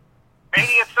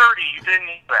 Mania 30, you didn't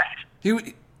need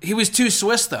that. He was too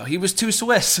Swiss, though. He was too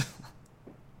Swiss.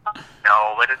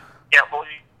 No, but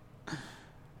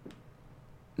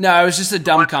No, it was just a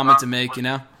dumb comment to make, Well,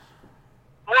 no.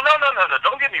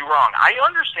 Don't get me wrong. I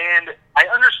understand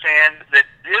that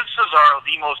is Cesaro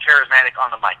the most charismatic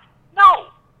on the mic? No,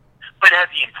 but has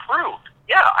he improved?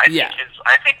 Yeah, I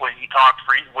think when he talked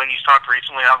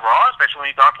recently on Raw, especially when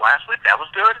he talked last week, that was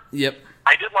good. Yep.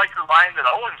 I did like the line that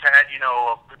Owens had, to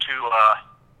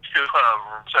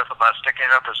Rusev about sticking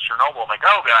it up as Chernobyl. I'm like,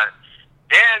 oh god,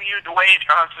 damn you, Dwayne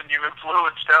Johnson, you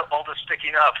influenced all the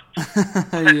sticking up.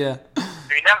 Yeah.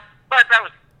 But that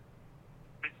was.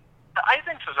 I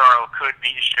think Cesaro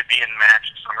should be in the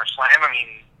match at SummerSlam. I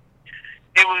mean,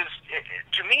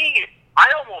 to me,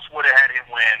 I almost would have had him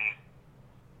win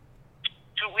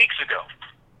 2 weeks ago.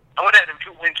 I would have had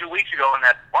him win 2 weeks ago in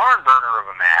that barn burner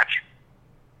of a match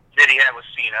that he had with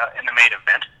Cena in the main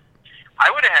event. I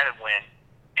would have had him win,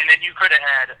 and then you could have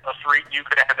had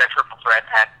that triple threat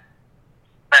at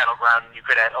Battleground, and you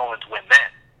could have had Owens win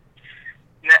then.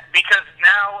 Because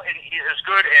now, and he is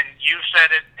good, and you said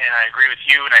it, and I agree with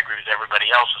you, and I agree with everybody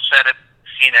else who said it,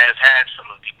 Cena has had some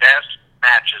of the best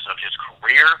matches of his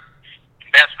career,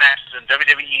 best matches in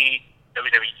WWE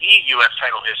U.S.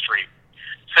 title history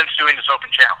since doing this Open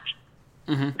Challenge.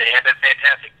 Mm-hmm. They have been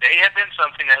fantastic. They have been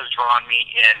something that has drawn me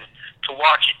in to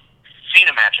watching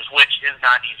Cena matches, which is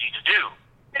not easy to do.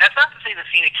 And that's not to say that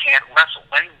Cena can't wrestle.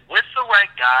 When with the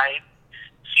right guy,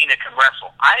 Cena can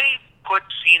wrestle. I put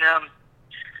Cena...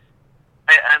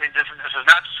 I mean, this is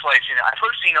not just like Cena. I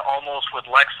put Cena almost with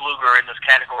Lex Luger in this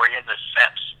category in this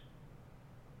sense.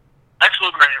 Lex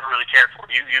Luger I never really cared for.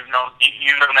 You've known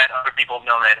that. Other people have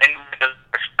known that. And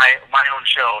my own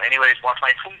show, anyways, watch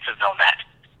my tweets have known that.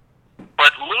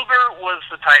 But Luger was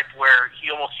the type where he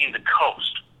almost seemed to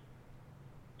coast.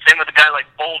 Same with a guy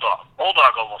like Bulldog.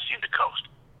 Bulldog almost seemed to coast.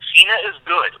 Cena is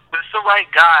good with the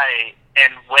right guy,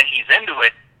 and when he's into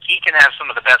it, he can have some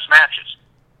of the best matches.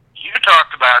 You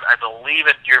talked about, I believe,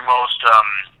 at your most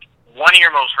one of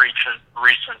your most recent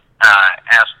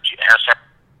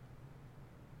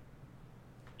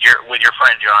with your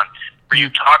friend John, where you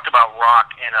talked about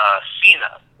Rock and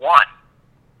Cena won.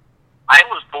 I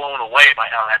was blown away by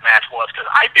how that match was because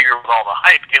I figured with all the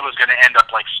hype, it was going to end up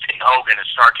like Sting Hogan at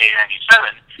Starrcade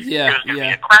 '97. Yeah, it was going to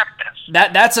be a crap fest.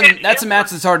 That's a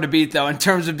match that's hard to beat though in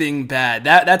terms of being bad.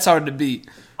 That's hard to beat.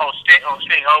 Sting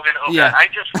Hogan. Okay, yeah. I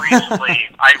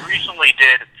recently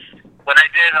did when I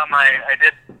did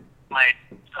my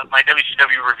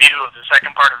WCW review of the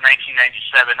second part of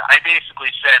 1997. I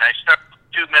basically said I stuck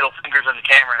 2 middle fingers in the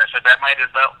camera and I said that might as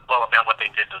well have been what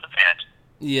they did to the fans.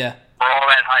 Yeah. For all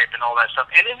that hype and all that stuff,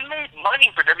 and it made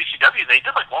money for WCW. They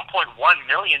did like 1.1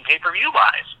 million pay-per-view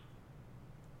buys.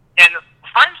 And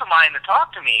friends of mine that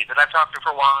talked to me, that I've talked to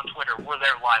for a while on Twitter, were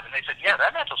there live, and they said, yeah,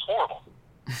 that match was horrible.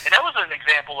 And that was an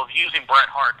example of using Bret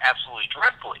Hart absolutely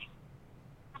dreadfully,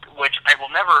 which I will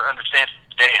never understand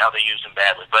today how they used him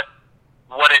badly. But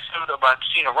what I said about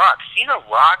Cena Rock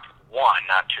 1,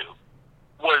 not 2,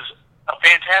 was a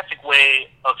fantastic way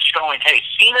of showing, hey,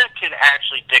 Cena can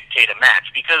actually dictate a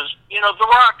match. Because, The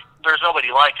Rock, there's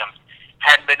nobody like him,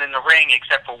 hadn't been in the ring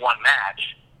except for one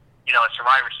match, at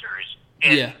Survivor Series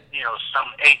in,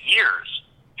 some 8 years.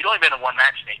 He'd only been in one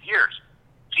match in 8 years.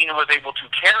 Cena was able to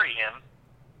carry him,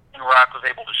 and Rock was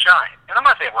able to shine. And I'm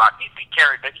not saying Rock needs to be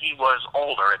carried, but he was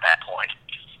older at that point.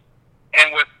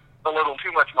 And with a little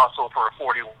too much muscle for a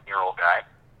 41-year-old guy.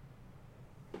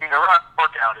 The Rock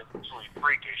workout is absolutely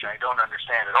freakish. I don't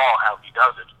understand at all how he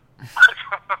does it.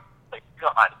 Like,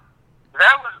 God.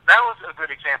 That was a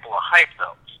good example of hype,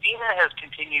 though. Cena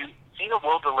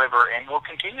will deliver and will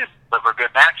continue to deliver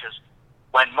good matches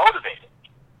when motivated.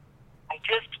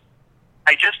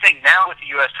 I just think now with the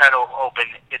U.S. title open,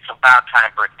 it's about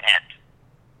time for it to end.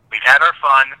 We've had our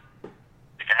fun.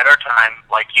 We've had our time,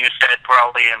 like you said,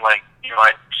 probably, and I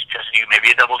suggested you maybe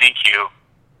a double DQ,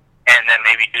 and then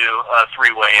maybe do a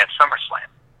three-way at SummerSlam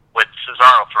with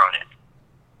Cesaro thrown in.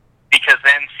 Because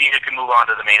then Cena can move on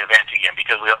to the main event again,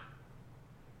 because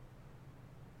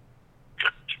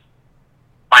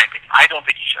my opinion, I don't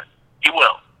think he should. He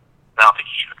will, but I don't think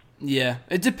he should. Yeah,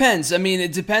 it depends. I mean,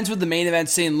 it depends what the main event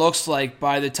scene looks like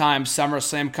by the time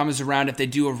SummerSlam comes around. If they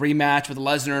do a rematch with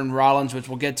Lesnar and Rollins, which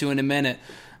we'll get to in a minute,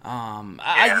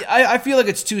 I feel like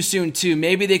it's too soon too.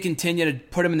 Maybe they continue to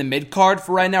put him in the mid card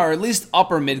for right now, or at least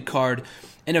upper mid card,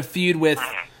 in a feud with.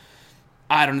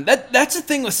 I don't know. That's the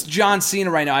thing with John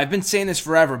Cena right now. I've been saying this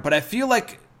forever, but I feel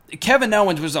like Kevin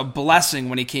Owens was a blessing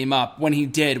when he came up, when he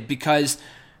did, because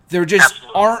there just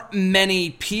aren't many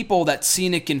people that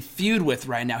Cena can feud with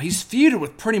right now. He's feuded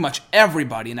with pretty much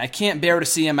everybody, and I can't bear to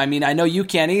see him. I mean, I know you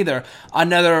can't either.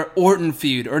 Another Orton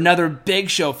feud or another Big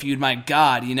Show feud. My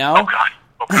God, Oh God.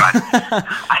 I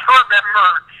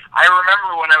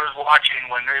remember when I was watching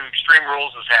when the Extreme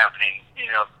Rules was happening,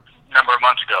 a number of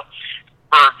months ago.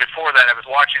 Before that, I was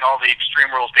watching all the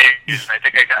Extreme Rules debuts, and I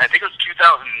think it was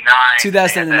 2009.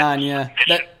 2009, yeah.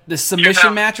 The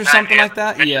submission match or something like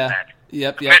that? Yeah. Match.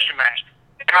 Yep. Submission match.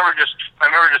 I remember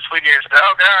just tweeting and said,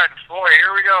 "Oh God, boy,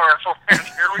 here we go, WrestleMania,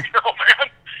 here we go, man."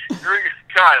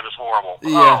 God, it was horrible.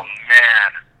 Yeah. Oh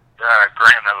man,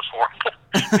 Graham, that was horrible.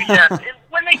 But yeah,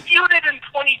 when they feuded in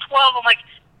 2012, I'm like,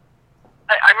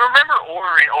 I remember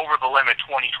ordering Over the Limit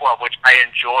 2012, which I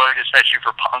enjoyed, especially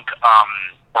for Punk,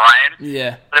 Brian.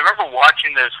 Yeah. But I remember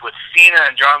watching this with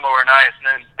Cena and John Laurinaitis, and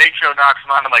then Big Show knocks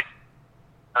him on. I'm like,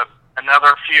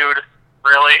 another feud,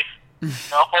 really?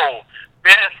 No.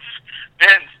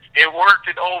 Vince, it worked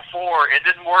in 2004. It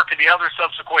didn't work in the other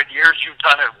subsequent years you've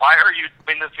done it. Why are you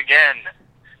doing this again?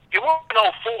 It worked in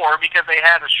 2004 because they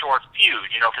had a short feud,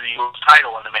 for the U.S.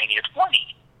 title in the Mania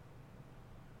 20.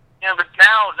 But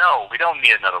now, no, we don't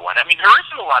need another one. I mean, there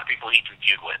isn't a lot of people he can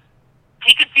feud with.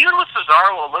 He could feud with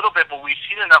Cesaro a little bit, but we've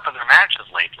seen enough of their matches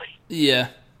lately. Yeah.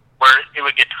 Where it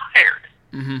would get tired.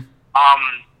 Mm-hmm.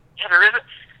 There isn't.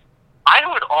 I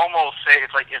would almost say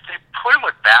it's like if they put him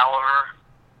with Balor,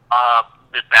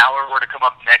 if Balor were to come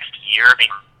up next year,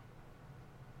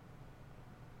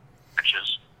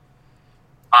 matches.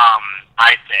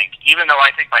 I think, even though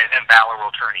I think by then Balor will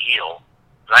turn heel,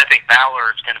 I think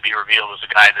Balor is going to be revealed as the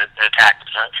guy that attacked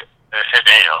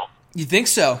Hideo. You think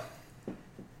so?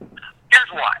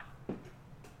 Here's why.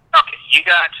 Okay,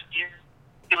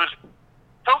 it was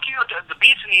Tokyo. The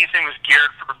Beats and the thing was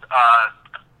geared for to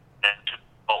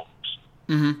Owens.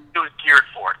 Mm-hmm. It was geared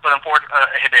for it, but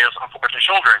Hideo's unfortunate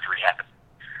shoulder injury happened.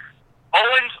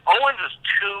 Owens is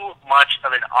too much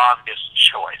of an obvious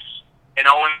choice, and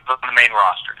Owens is on the main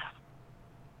roster.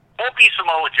 Won't be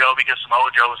Samoa Joe because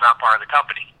Samoa Joe is not part of the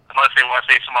company. Unless they want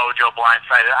to say Samoa Joe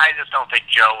blindsided, I just don't think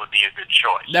Joe would be a good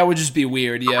choice. That would just be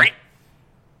weird, yeah.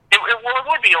 It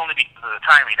would be only because of the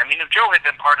timing. I mean, if Joe had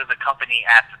been part of the company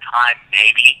at the time,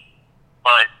 maybe.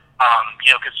 But,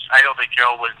 because I don't think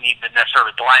Joe would need to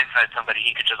necessarily blindside somebody.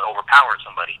 He could just overpower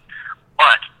somebody.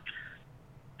 But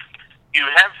you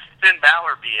have Finn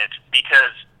Balor be it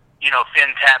because,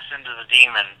 Finn taps into the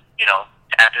demon, and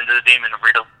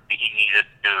really he needed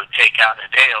to take out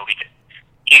Hideo because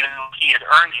even though he had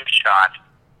earned his shot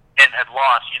and had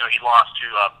lost, he lost to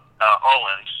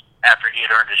Owens after he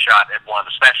had earned his shot at one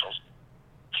of the specials.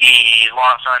 He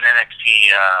lost on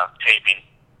NXT taping,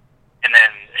 and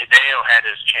then Hideo had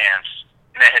his chance,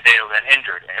 and then Hideo got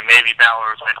injured. And maybe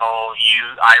Balor was like,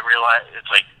 I realize, it's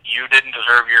like, you didn't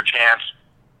deserve your chance.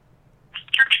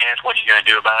 Your chance, what are you going to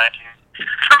do about it?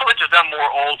 Triple H has done more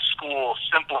old school,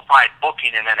 simplified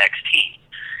booking in NXT.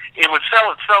 It would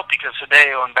sell itself because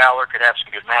Hideo and Balor could have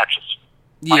some good matches.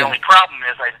 Yeah. My only problem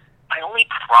is I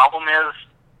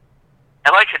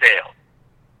like Hideo.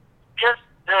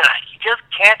 He just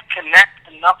can't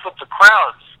connect enough with the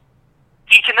crowds.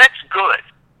 He connects good.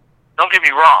 Don't get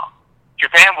me wrong.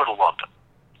 Japan would have loved him.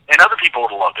 And other people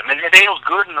would have loved him. And Hideo's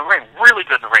good in the ring, really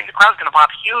good in the ring. The crowd's going to pop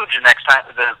huge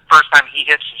the first time he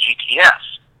hits the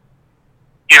GTS.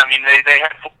 You know, I mean, they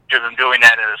had footage of them doing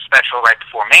that at a special right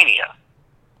before Mania.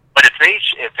 But if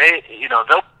they, you know,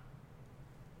 they'll,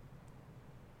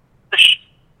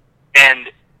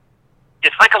 and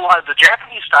it's like a lot of the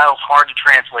Japanese style is hard to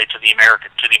translate to the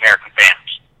American fans.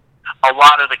 A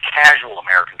lot of the casual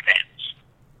American fans.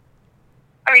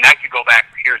 I mean, I could go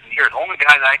back for years and years. The only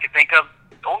guys I could think of,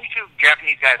 the only two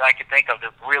Japanese guys I could think of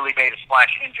that really made a splash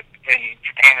in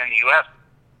Japan and the U.S.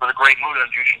 were the Great Muta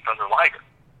and Jushin Thunder Liger.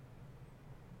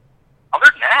 Other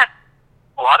than that,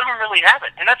 a lot of them really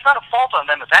haven't. And that's not a fault on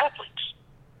them as athletes.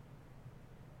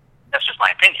 That's just my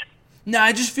opinion. No,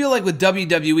 I just feel like with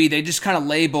WWE, they just kind of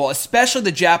label, especially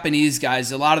the Japanese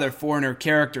guys, a lot of their foreigner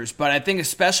characters, but I think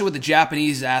especially with the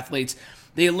Japanese athletes,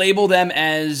 they label them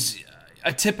as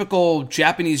a typical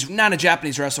Japanese, not a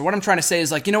Japanese wrestler. What I'm trying to say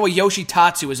is, like, you know what,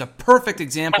 Yoshitatsu is a perfect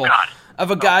example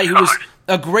of a guy who was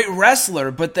a great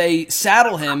wrestler, but they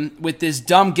saddle him with this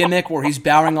dumb gimmick where he's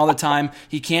bowing all the time.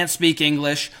 He can't speak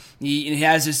English. He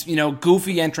has this, you know,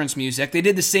 goofy entrance music. They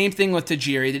did the same thing with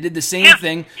Tajiri. They did the same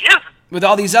thing with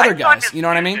all these other guys. You know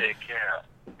what I mean?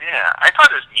 Yeah, I thought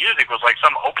his music was like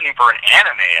some opening for an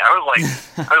anime. I was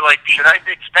like, should I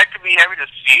expect to be having a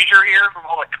seizure here from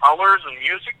all the colors and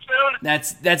music soon?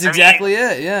 That's exactly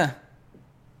it. Yeah.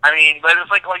 I mean, but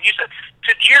it's like you said,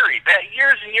 Tajiri,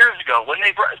 years and years ago, when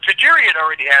Tajiri had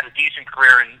already had a decent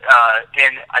career in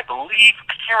I believe,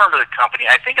 I can't remember the company.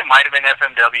 I think it might have been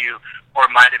FMW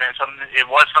or it might have been something. It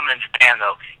was something in Japan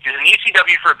though. He was in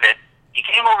ECW for a bit. He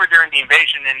came over during the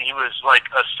invasion and he was like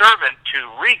a servant to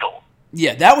Regal.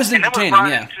 Yeah, that was entertaining.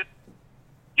 It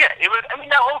was. I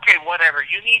mean, now okay, whatever.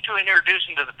 You need to introduce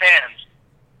him to the fans.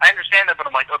 I understand that, but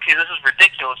I'm like, okay, this is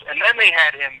ridiculous. And then they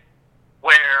had him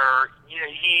where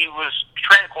he was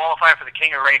trying to qualify for the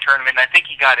King of the Ring tournament. And I think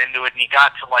he got into it, and he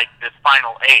got to like the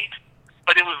final 8.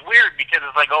 But it was weird because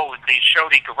it's like, oh, they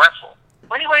showed he could wrestle.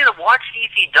 Well, anybody that watched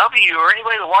ECW or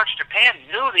anybody that watched Japan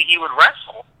knew that he would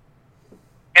wrestle.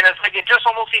 And it's like, it just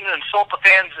almost seemed to insult the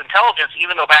fans' intelligence,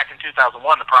 even though back in 2001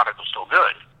 the product was still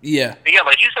good. Yeah. But yeah,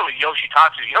 like you said with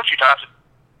Yoshitatsu.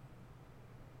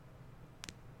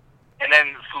 And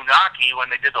then Funaki, when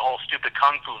they did the whole stupid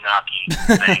Kung Fu Naki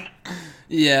thing.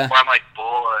 Yeah. Where I'm like,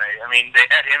 boy, I mean, they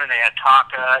had him and they had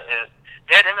Taka.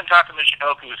 They had him and Taka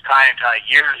Michinoku, who's Kaientai,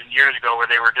 years and years ago, where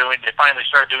they finally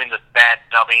started doing this bad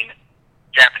dubbing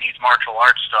Japanese martial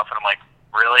arts stuff. And I'm like,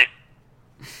 really?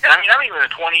 And I mean, I'm even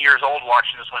 20 years old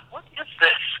watching this, like, what is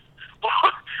this?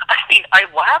 I mean, I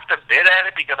laughed a bit at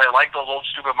it because I like those old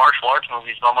stupid martial arts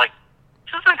movies, but I'm like,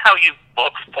 this isn't how you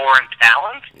book foreign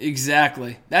talent.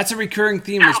 Exactly. That's a recurring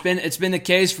theme. It's been the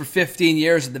case for 15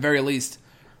 years at the very least.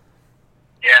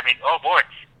 Yeah, I mean, oh boy.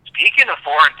 Speaking of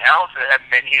foreign talent, that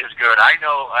menu is good. I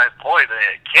know, boy,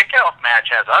 the kickoff match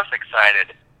has us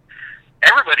excited.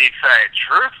 Everybody excited.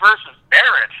 Truth versus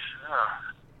Barrett.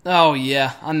 Oh,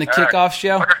 yeah, on the kickoff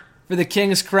show for the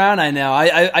King's Crown, I know.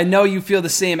 I know you feel the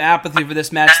same apathy for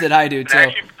this match that I do, too.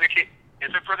 Actually, is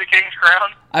it for the King's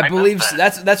Crown? I believe so.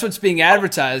 That's what's being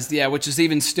advertised, yeah, which is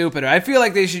even stupider. I feel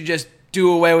like they should just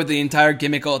do away with the entire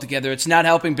gimmick altogether. It's not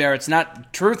helping Barrett.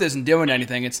 Truth isn't doing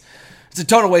anything. It's a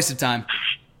total waste of time.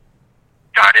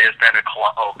 God, it has been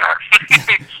oh, God.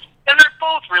 And they're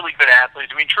both really good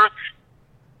athletes. I mean, Truth,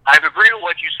 I've agreed with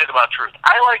what you said about Truth.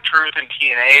 I like Truth in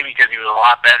TNA because he was a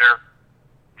lot better,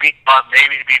 but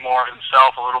maybe to be more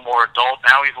himself, a little more adult.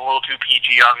 Now he's a little too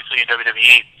PG, obviously, in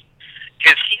WWE.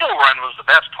 His heel run was the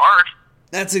best part.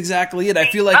 That's exactly it. I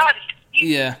feel like... God,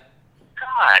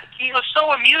 he was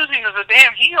so amusing as a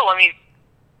damn heel. I mean,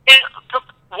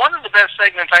 one of the best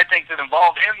segments I think that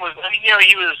involved him was, I mean,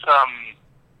 he was,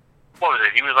 what was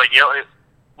it? He was like,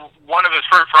 one of his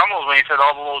first promos when he said,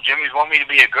 all the little Jimmies want me to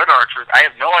be a good archer. I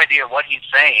have no idea what he's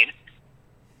saying.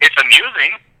 It's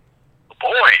amusing.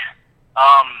 Boy.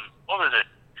 What was it?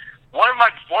 One of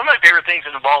my favorite things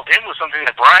that involved him was something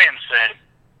that Brian said.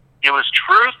 It was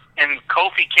Truth and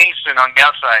Kofi Kingston on the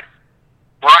outside.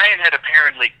 Brian had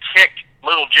apparently kicked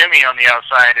little Jimmy on the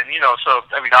outside, and, so,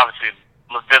 I mean, obviously,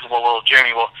 visible little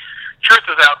Jimmy. Well, Truth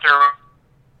is out there.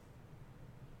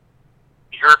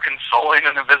 You're consoling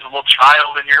an invisible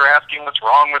child, and you're asking what's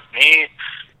wrong with me.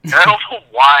 And I don't know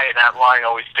why that line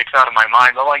always sticks out in my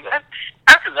mind. But like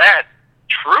after that,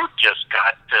 Truth just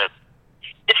got to...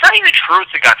 It's not even Truth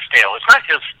that got stale. It's not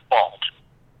his fault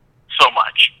so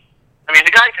much. I mean,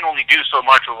 the guy can only do so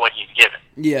much with what he's given.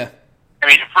 Yeah. I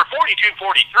mean, for 42,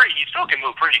 43, he still can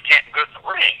move pretty damn good in the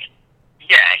ring.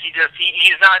 Yeah, he's the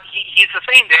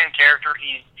same damn character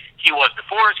he was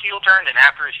before his heel turn and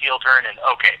after his heel turn, and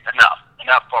okay, enough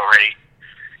already.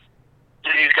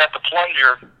 He's got the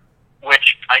plunger,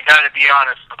 which I gotta be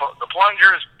honest, the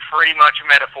plunger is pretty much a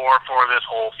metaphor for this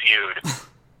whole feud.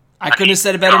 I couldn't have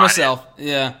said it better myself.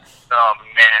 Yeah. Oh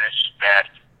man, it's just bad.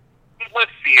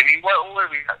 Let's see. I mean, what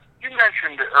have we got? You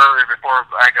mentioned earlier before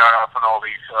I got off on all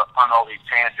these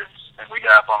tangents, and we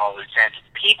got up on all these tangents.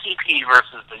 PTP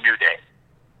versus the New Day.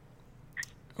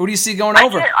 Who do you see going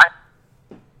over?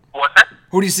 What's that?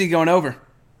 Who do you see going over?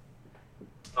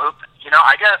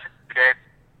 I guess today,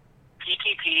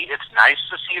 PTP. It's nice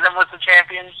to see them with the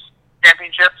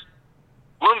championships.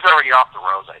 Bloom's already off the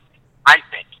rose. I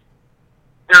think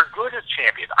they're good as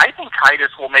champions. I think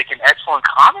Titus will make an excellent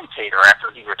commentator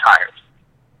after he retires.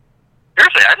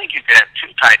 Seriously, I think you could have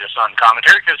two Titus on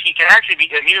commentary because he can actually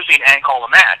be amusing and call a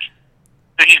match.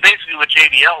 So he's basically what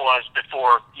JBL was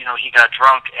before, he got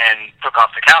drunk and took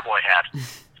off the cowboy hat.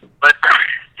 But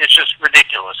it's just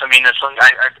ridiculous. I mean, it's like,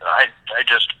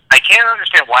 I can't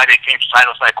understand why they changed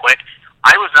titles that quick.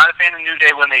 I was not a fan of New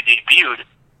Day when they debuted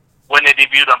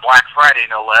on Black Friday,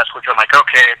 no less, which I'm like,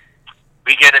 okay,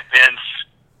 we get it, Vince.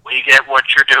 We get what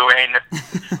you're doing.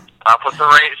 Stop with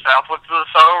the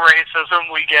subtle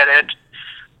racism. We get it.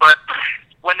 But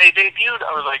when they debuted,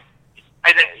 I was like,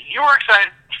 you were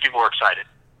excited. People were excited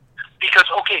because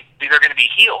they're going to be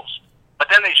heels. But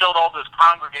then they showed all this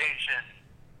congregation,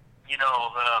 the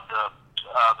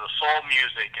soul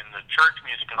music and the church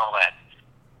music and all that.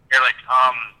 You're like,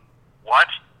 what?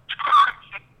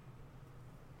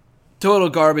 Total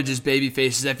garbage as baby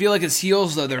faces. I feel like as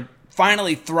heels though, they're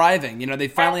finally thriving. They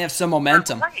finally have some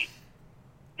momentum. They're great.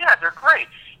 Yeah, they're great.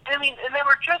 I mean, and they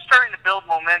were just starting to build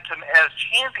momentum as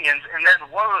champions, and then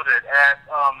what was it? At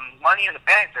Money in the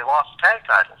Bank, they lost the tag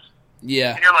titles.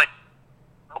 Yeah. And you're like,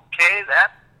 okay,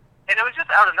 that... And it was just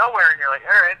out of nowhere, and you're like,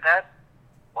 all right,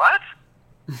 what?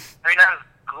 I mean,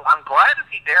 I'm glad to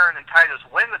see Darren and Titus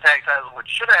win the tag titles,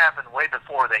 which should have happened way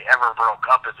before they ever broke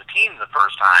up as a team the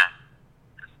first time.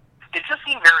 It just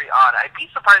seemed very odd. I'd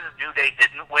be surprised if New Day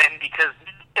didn't win, because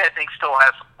New Day, I think, still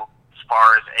has, as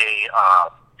far as a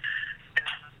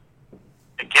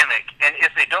gimmick. And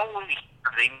if they don't win,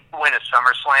 they win at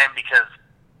SummerSlam, because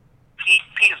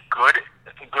PTP is good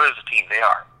as a team. They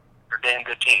are. They're a damn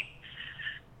good team.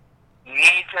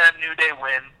 Need to have New Day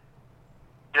win.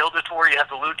 Build it to where you have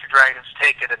the Lucha Dragons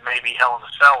take it, and maybe Hell in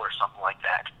a Cell or something like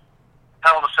that.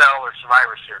 Hell in a Cell or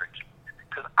Survivor Series.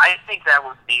 Because I think that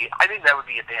would be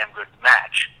a damn good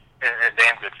match and a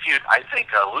damn good feud. I think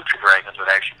Lucha Dragons would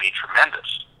actually be tremendous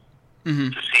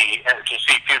to see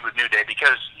feud with New Day,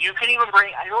 because you can even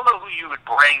bring. I don't know who you would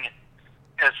bring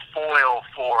as foil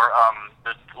for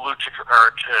the Lucha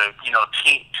or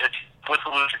with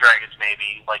the Lucha Dragons,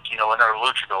 maybe another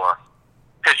luchador,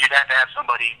 because you'd have to have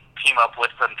somebody team up with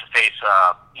them to face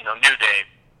New Day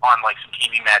on some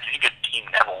TV matches. You could team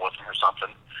Neville with them or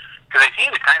something. Because they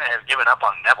seem to kind of have given up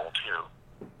on Neville, too.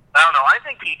 I don't know. I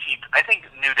think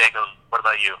New Day goes. What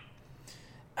about you?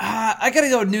 I gotta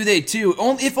go with New Day, too.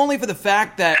 If only for the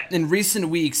fact that in recent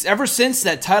weeks, ever since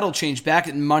that title change back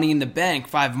at Money in the Bank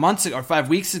 5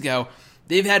 weeks ago,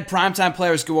 they've had primetime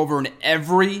players go over in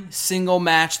every single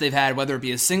match they've had, whether it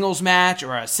be a singles match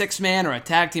or a six-man or a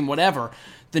tag team, whatever.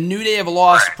 The New Day have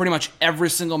lost pretty much every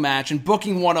single match, and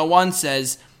Booking 101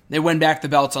 says they win back the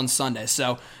belts on Sunday.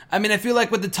 So, I mean, I feel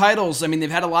like with the titles,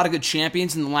 they've had a lot of good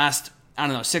champions in the last,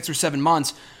 6 or 7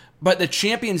 months, but the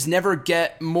champions never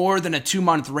get more than a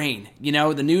 2-month reign.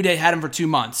 The New Day had him for 2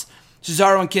 months.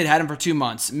 Cesaro and Kidd had him for 2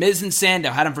 months. Miz and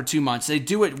Sandow had him for 2 months. They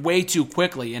do it way too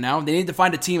quickly, They need to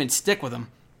find a team and stick with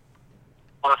them.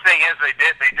 Well, the thing is, they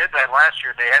did that last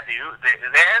year. They had the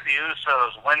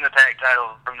Usos win the tag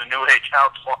title from the New Age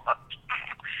Outlaws,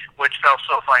 which felt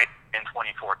so funny in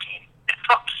 2014. It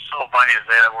felt so funny to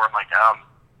say that, where I'm like,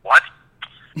 what?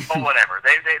 Well, whatever.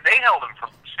 They held him for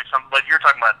 6 months, but you're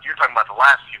talking about the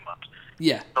last few months.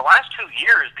 Yeah. The last 2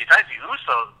 years, besides the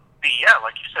Usos,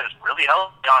 like you said, it's really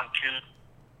held on to.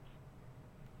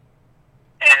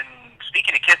 And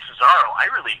speaking of Kid Cesaro,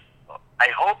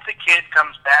 I hope the kid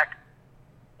comes back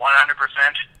 100%.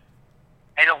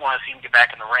 I don't want to see him get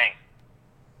back in the ring.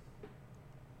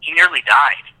 He nearly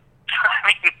died.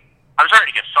 I'm sorry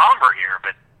to get somber here,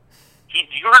 but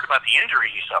you heard about the injury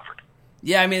he suffered.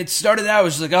 Yeah, it started out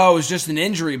as it was just an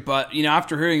injury, but,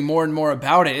 after hearing more and more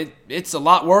about it, it's a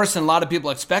lot worse than a lot of people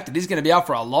expected. He's going to be out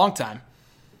for a long time.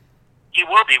 He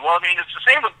will be. Well, I mean, it's the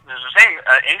same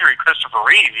injury Christopher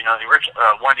Reeve, you know, the original,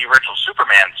 one of the original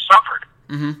Superman, suffered.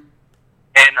 Mm-hmm.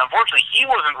 And unfortunately, he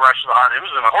wasn't rushed to the hospital. It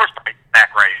was in a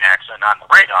horseback riding accident, not in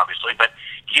the ring, obviously, but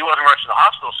he wasn't rushed to the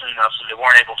hospital soon enough, so they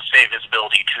weren't able to save his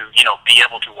ability to, you know, be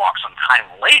able to walk some time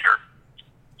later.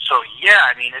 So,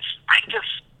 yeah, I mean, they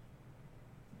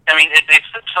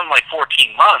said something like 14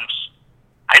 months.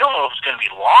 I don't know if it's going to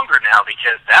be longer now,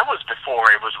 because that was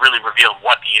before it was really revealed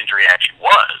what the injury actually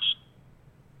was.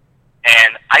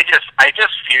 And I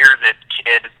just fear that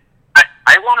Kid,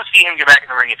 I want to see him get back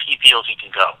in the ring if he feels he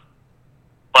can go.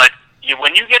 But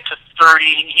when you get to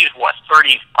 30, he's what,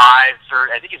 35,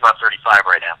 30, I think he's about 35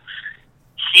 right now.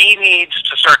 He needs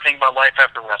to start thinking about life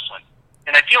after wrestling.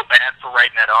 And I feel bad for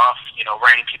writing that off, you know,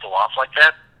 writing people off like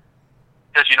that.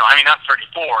 Because, you know, I mean, I'm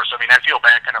 34, so I mean, I feel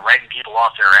bad kind of writing people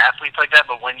off their athletes like that.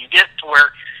 But when you get to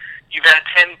where you've had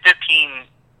 10, 15,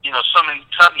 you know, some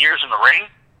years in the ring,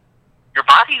 your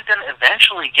body's going to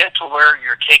eventually get to where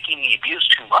you're taking the abuse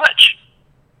too much.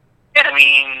 And, I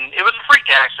mean, it was a freak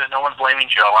accident. No one's blaming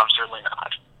Joe. I'm certainly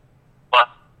not. But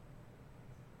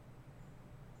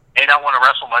may not want to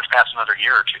wrestle much past another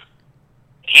year or two.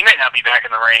 He may not be back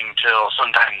in the ring till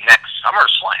sometime next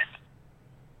SummerSlam.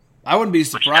 I wouldn't be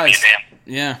surprised.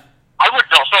 Yeah. I would.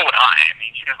 So would I. I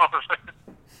mean, you know,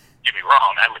 get me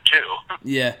wrong. I would too.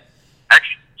 Yeah.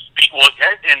 Actually,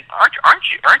 and aren't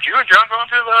you and John going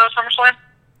to the SummerSlam?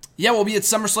 Yeah, we'll be at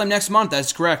SummerSlam next month.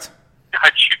 That's correct.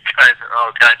 God,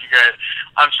 you guys!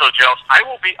 I'm so jealous. I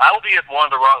will be at one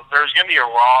of the Raw. There's going to be a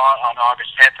Raw on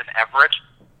August 10th in Everett.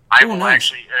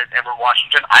 Actually Everett,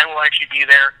 Washington. I will actually be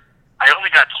there. I only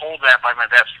got told that by my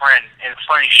best friend, and it's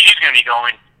funny. She's going to be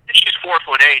going. And she's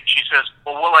 4'8". She says,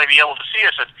 "Well, will I be able to see?"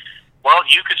 I said, "Well,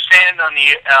 you could stand on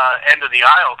the end of the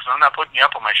aisle because I'm not putting you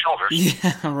up on my shoulders."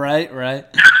 Yeah, right. I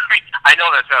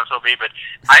know that sounds so big, but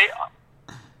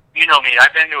you know me,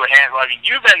 I've been to a handful. I mean,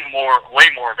 you've been way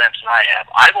more events than I have.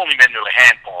 I've only been to a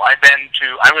handful. I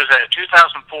was at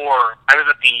 2004. I was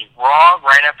at the Raw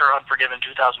right after Unforgiven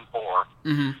 2004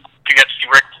 to get to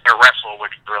see Ric Flair wrestle,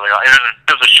 which was really,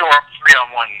 it was a short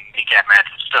 3-on-1 handicap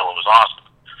match, but still, it was awesome.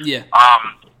 Yeah.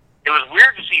 It was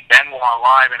weird to see Benoit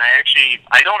live, and I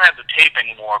don't have the tape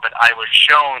anymore, but I was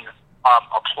shown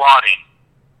applauding.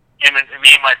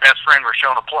 Me and my best friend were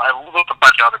shown applauding. A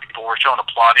bunch of other people were shown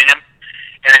applauding him.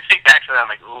 And I think back to that, I'm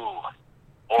like, ooh,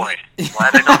 boy, glad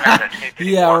I don't have that tape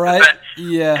anymore. Yeah, right.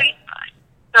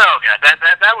 Oh God,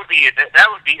 that would be a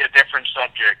different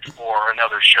subject for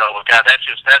another show. God, that's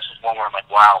just one where I'm like,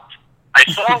 wow. I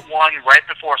saw one right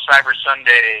before Cyber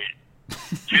Sunday,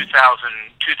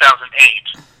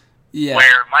 2008,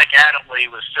 where Mike Adamle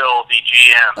was still the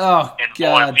GM. Oh and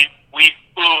God, boy, we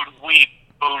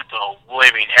booed the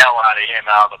living hell out of him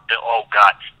out of the. Oh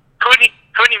God, couldn't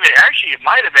even, actually, it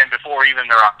might have been before even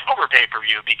their October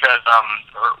pay-per-view, because,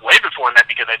 or way before that,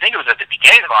 because I think it was at the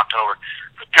beginning of October.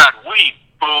 But God, we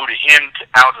booed him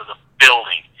out of the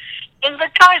building. And the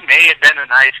guy may have been a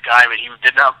nice guy, but he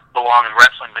did not belong in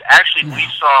wrestling. But actually, we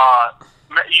saw,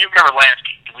 you remember Lance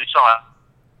King, we saw.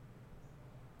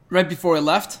 Right before he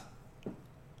left?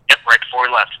 Yep, right before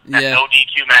he left. That no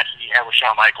DQ match that he had with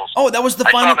Shawn Michaels. Oh, that was the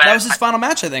final, that was his final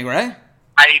match, I think, right?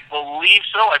 I believe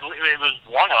so. I believe it was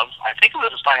I think it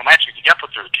was his final match. He got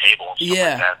put through the table and stuff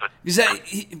like that. But because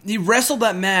he wrestled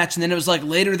that match, and then it was like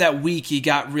later that week he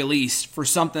got released for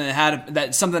something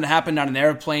something that happened on an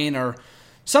airplane, or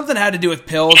something that had to do with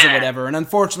pills or whatever, and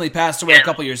unfortunately passed away a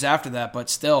couple years after that. But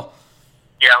still.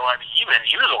 Yeah, well, I mean, he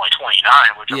was only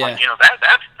 29, which I'm like, you know,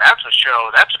 that's a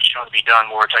show. That's a show to be done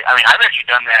more. It's like, I mean, I've actually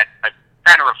done that. I've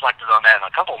kind of reflected on that in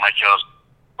a couple of my shows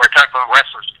where I talk about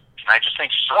wrestlers. And I just think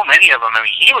so many of them. I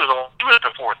mean, he was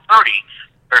before 30.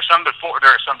 There are some before 40.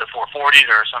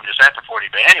 There are some just after 40.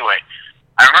 But anyway,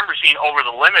 I remember seeing Over the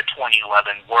Limit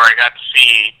 2011, where I got to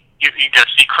see you got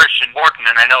to see Christian Morton,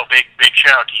 and I know big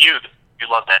shout out to you. You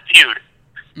love that feud.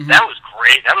 Mm-hmm. That was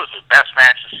great. That was the best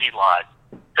match to see live.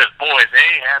 Because boy,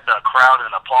 they had the crowd in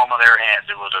the palm of their hands.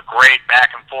 It was a great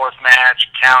back and forth match,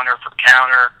 counter for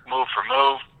counter, move for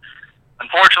move.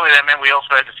 Unfortunately, that meant we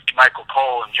also had to see Michael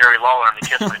Cole and Jerry Lawler in the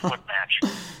Kiss My Foot match.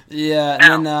 Yeah,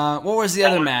 and then what was the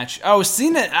other match? Oh,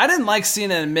 Cena. I didn't like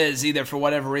Cena and Miz either for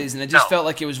whatever reason. It just felt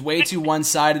like it was way too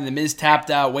one-sided, and the Miz tapped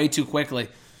out way too quickly.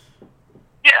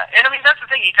 Yeah, and I mean that's the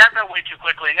thing. He tapped out way too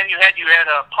quickly, and then you had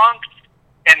Punk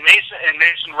and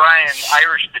Mason Ryan,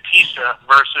 Irish Batista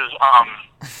versus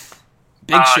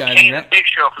Big Show, Kane and Big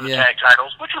Show for the tag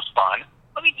titles, which was fun.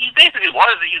 I mean, he basically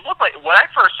was. He looked like, when I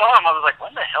first saw him, I was like,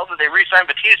 when the hell did they re-sign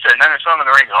Batista? And then I saw him in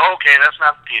the ring. Oh, okay, that's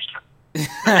not Batista.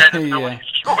 But anyway,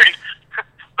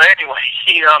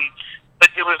 but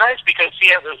it was nice because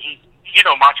he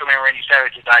Macho Man Randy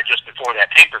Savage had died just before that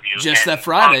pay-per-view. Just that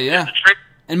Friday, yeah.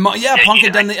 And Punk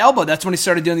had done the elbow. That's when he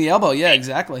started doing the elbow. Yeah,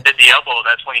 exactly. Did the elbow.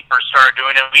 That's when he first started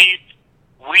doing it.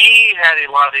 We had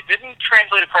a lot. It didn't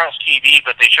translate across TV,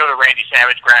 but they showed a Randy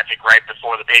Savage graphic right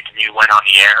before the pay-per-view went on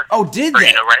the air. Oh, did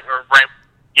they? Right.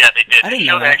 Yeah, they did. I didn't they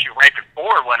know showed that. it actually right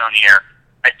before it went on the air.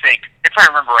 I think, if I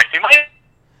remember right, they might.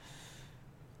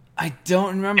 I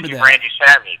don't remember that. Randy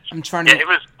Savage. I'm trying to. Yeah, it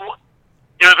was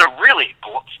a really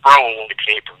throwaway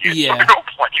pay-per-view. Yeah. So I don't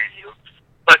blame you.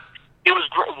 But it was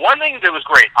one thing that was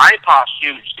great. I popped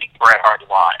huge seeing Bret Hart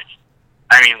live.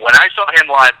 I mean, when I saw him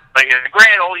live,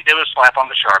 granted, all he did was slap on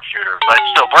the sharpshooter, but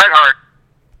still, Bret Hart,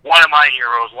 one of my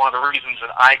heroes, one of the reasons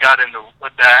that I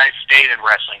stayed in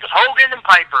wrestling, because Hogan and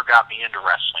Piper got me into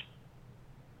wrestling.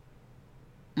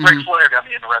 Ric Flair got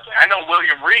me into wrestling. I know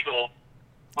William Regal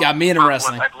got me into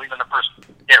wrestling. I believe in the first.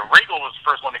 Yeah, Regal was the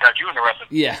first one that got you into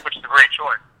wrestling. Yeah, which is a great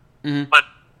choice. But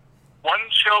the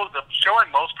show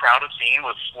I'm most proud of seeing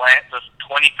was the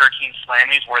 2013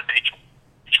 Slammies, where they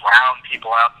drowned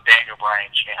people out in Daniel Bryan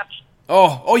chants.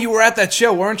 Oh, you were at that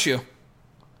show, weren't you?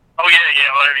 Oh yeah.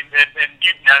 Well, I mean, and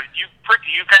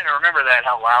you kind of remember that,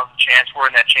 how loud the chants were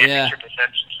in that championship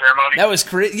ascension ceremony. That was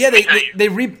crazy. Yeah,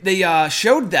 they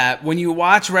showed that when you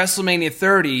watch WrestleMania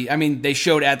 30. I mean, they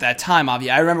showed at that time.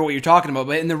 Obviously, I remember what you're talking about.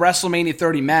 But in the WrestleMania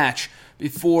 30 match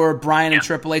before Bryan and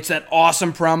Triple H, that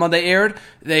awesome promo they aired,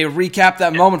 they recapped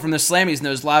that moment from the Slammies and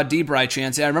those loud D-Bry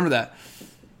chants. Yeah, I remember that.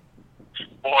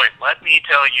 Boy, let me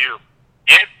tell you,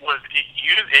 it was.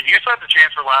 If you thought the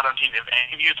chants were loud on TV, if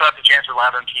any of you thought the chants were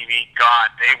loud on TV,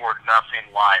 God, they were nothing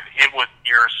live. It was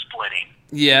ear splitting.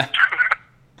 Yeah.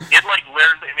 It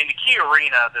literally. I mean, the key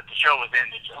arena that the show was in,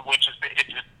 which is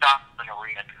not an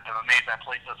arena. I'm amazed that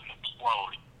place doesn't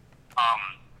explode.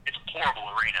 It's a horrible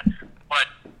arena,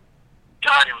 but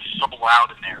God, it was so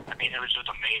loud in there. I mean, it was just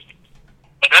amazing.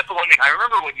 But that's the one thing I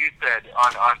remember what you said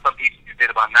on some pieces you did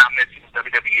about not missing the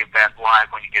WWE event live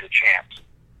when you get a chance.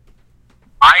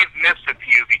 I've missed a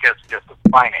few because just of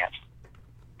finance.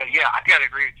 But yeah, I gotta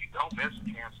agree with you. Don't miss a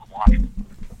chance to watch it.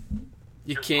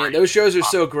 You can't. Those shows are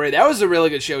so great. That was a really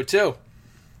good show too.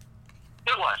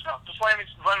 It was. No, the Slammies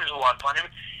was a lot of fun.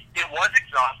 It was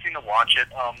exhausting to watch it.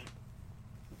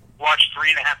 Watch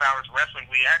 3.5 hours of wrestling.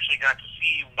 We actually got to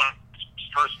see one of his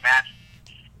first match.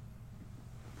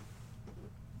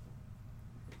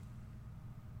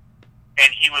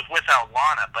 And he was without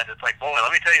Lana, but it's like, boy,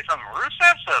 let me tell you something.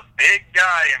 Rusev's a big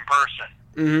guy in person.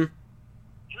 Mm-hmm.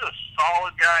 He's a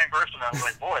solid guy in person. I was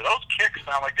like, boy, those kicks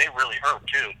sound like they really hurt,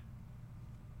 too.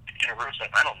 Rusev,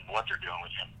 I don't know what they're doing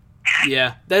with him.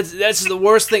 Yeah, that's the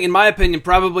worst thing, in my opinion,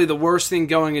 probably the worst thing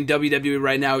going in WWE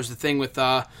right now is the thing with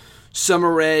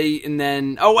Summer Rae, and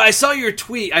then, I saw your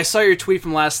tweet. I saw your tweet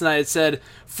from last night. It said,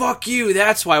 fuck you,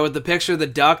 that's why, with the picture of the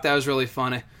duck. That was really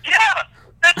funny. Yeah.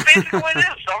 That's basically what it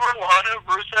is. Summer, Lana,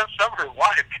 Rusev, Summer. Why?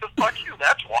 Because fuck you,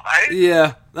 that's why.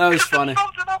 Yeah, that was funny. It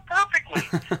sums it up perfectly.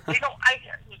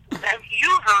 Have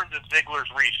you heard that Ziggler's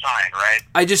re-signed, right?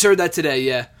 I just heard that today,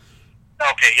 yeah.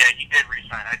 Okay, yeah, he did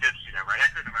re-sign. I did see that, right? I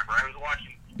couldn't remember. I was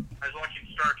watching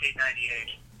Starrcade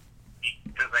 98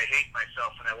 because I hate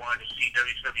myself and I wanted to see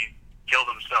WCW kill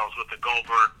themselves with the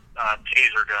Goldberg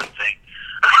taser gun thing.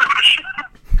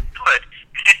 But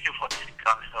anyway,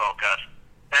 oh gosh.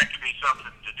 That could be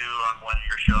something to do on one of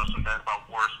your shows, and that's about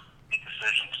worst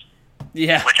decisions.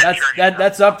 Yeah,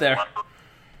 that's up there.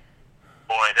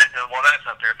 Boy, that's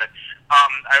up there. But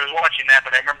I was watching that,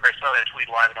 but I remember I saw that tweet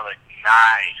live, and I was like,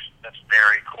 nice, that's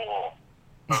very cool.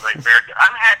 I was like, very good.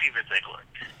 I'm happy with Ziggler,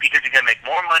 because he's going to make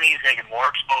more money, he's going to get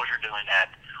more exposure doing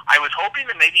that. I was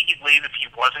hoping that maybe he'd leave if he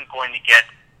wasn't going to get,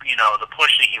 the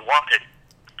push that he wanted.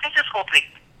 I just hope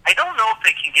I don't know if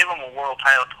they can give him a world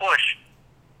title push,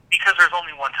 because there's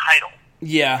only one title.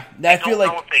 Yeah, I feel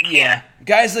like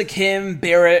guys like him,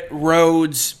 Barrett,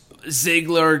 Rhodes,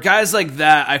 Ziggler, guys like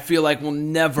that, I feel like will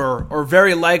never, or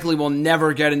very likely will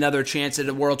never get another chance at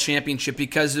a world championship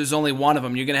because there's only one of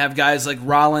them. You're going to have guys like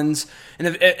Rollins,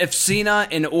 and if Cena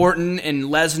and Orton and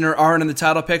Lesnar aren't in the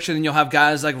title picture, then you'll have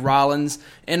guys like Rollins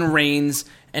and Reigns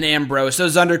and Ambrose.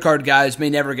 Those undercard guys may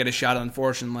never get a shot,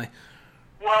 unfortunately.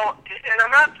 Well, and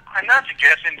I'm not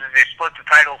suggesting that they split the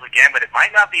titles again, but it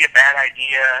might not be a bad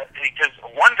idea, because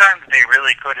one time that they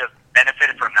really could have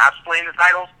benefited from not splitting the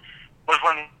titles was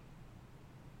when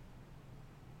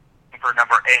for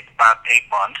about 8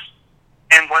 months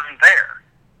and wasn't there.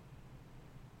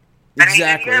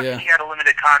 Exactly. I mean, he had a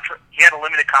limited contract. He had a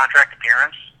limited contract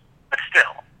appearance, but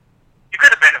still, you could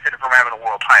have benefited from having a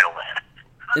world title then.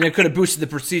 And it could have boosted the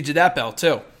prestige of that belt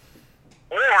too.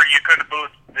 Or you could have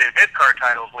boosted the mid-card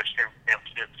titles, which they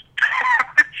did.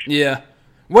 Yeah.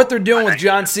 What they're doing with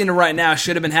John Cena right now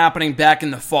should have been happening back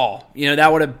in the fall. That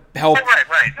would have helped.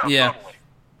 Right. No, yeah. Totally.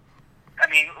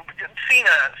 I mean,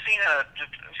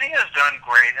 Cena's done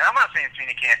great, and I'm not saying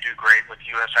Cena can't do great with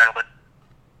the U.S. title, but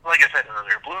like I said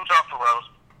earlier, bloom's off the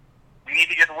rose. We need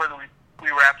to get to where we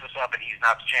wrap this up, and he's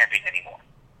not the champion anymore.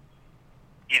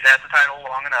 He's had the title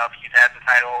long enough. He's had the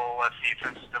title,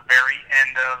 since the very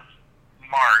end of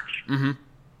March,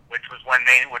 which was when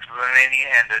Mania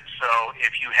ended. So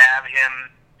if you have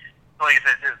him, like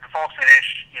I said, the false finish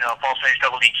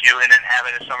double DQ, and then have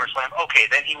it at SummerSlam, okay,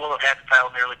 then he will have had the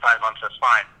title nearly 5 months. That's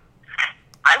fine.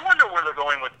 I wonder where they're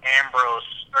going with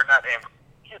Ambrose, or not Ambrose.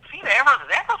 Ambrose,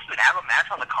 does Ambrose even have a match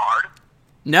on the card?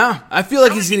 No, I feel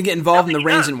like he's going to get involved in the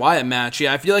Reigns and Wyatt match.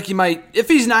 Yeah, I feel like he might, if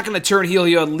he's not going to turn heel,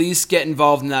 he'll at least get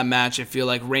involved in that match. I feel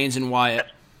like Reigns and Wyatt.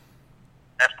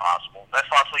 That's possible.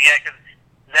 Yeah, because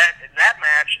that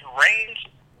match, Reigns,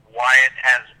 Wyatt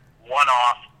has one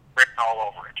off written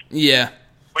all over it. Yeah.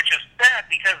 Which is sad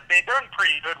because they've done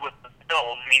pretty good with the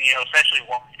build. I mean, especially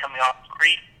coming off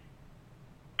Creed,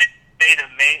 made a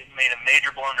major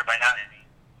blunder by not having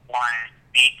Wyatt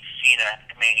beat Cena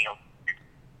at Mania.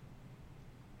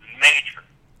 Major.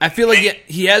 I feel like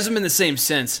he hasn't been the same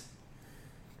since.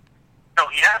 No,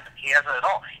 he hasn't. He hasn't at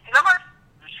all. And I'm not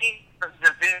seeing the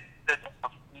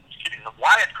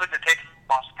Wyatt couldn't have taken the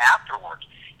loss afterwards.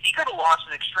 He could have lost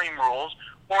in Extreme Rules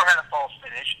or had a false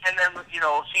finish, and then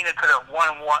Cena could have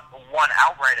won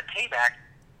outright at Payback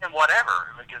and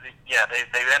whatever, because they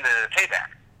ended at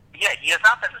Payback. Yeah, he has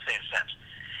not been the same since.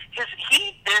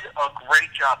 He did a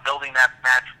great job building that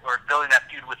match or building that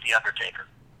feud with The Undertaker.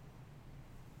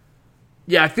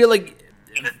 Yeah, I feel like,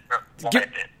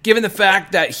 given the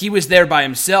fact that he was there by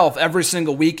himself every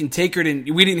single week, and Taker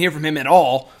we didn't hear from him at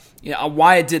all.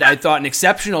 Wyatt did, I thought, an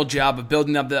exceptional job of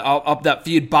building up that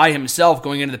feud by himself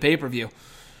going into the pay-per-view.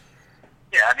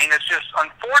 Yeah, I mean, it's just,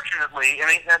 unfortunately,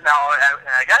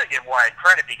 I got to give Wyatt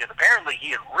credit because apparently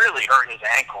he had really hurt his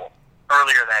ankle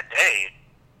earlier that day,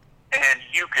 and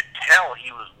you could tell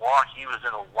he was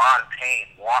in a lot of pain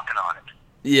walking on it.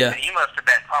 Yeah. And he must have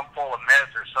been pumped full of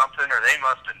meds or something, or they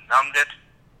must have numbed it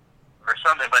or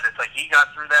something, but it's like he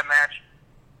got through that match.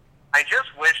 I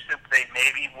just wish that they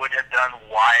maybe would have done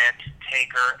Wyatt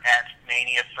Taker at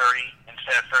Mania 30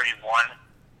 instead of 31.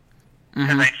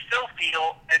 Because I still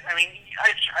feel, I mean,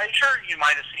 I'm sure you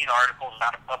might have seen articles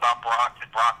about Brock,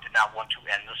 that Brock did not want to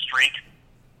end the streak.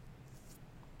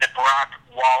 That Brock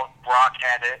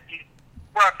had it.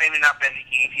 Brock maybe not been the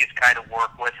easiest guy to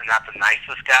work with and not the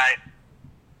nicest guy.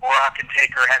 Brock and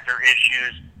Taker had their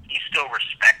issues. He still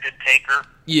respected Taker.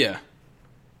 Yeah.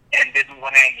 And didn't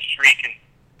want to end the streak. And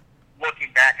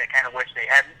looking back, I kind of wish they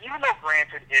hadn't. Even though,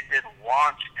 granted, it did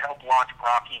help launch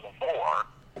Brock even more.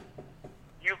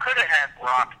 You could have had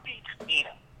Brock beat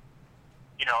Cena,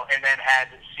 and then had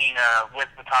Cena with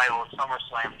the title of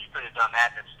SummerSlam. You could have done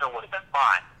that, and it still would have been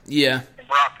fine. Yeah. And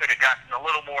Brock could have gotten a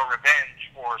little more revenge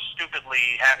for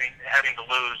stupidly having to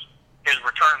lose his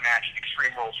return match at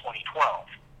Extreme Rules 2012,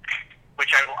 which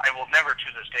I will never to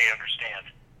this day understand.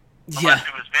 Unless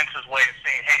it was Vince's way of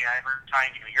saying, "Hey, I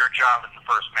resigned you your job in the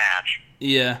first match."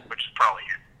 Yeah. Which is probably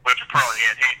it.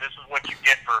 Hey, this is what you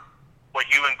get for what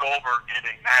you and Goldberg did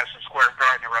in Madison Square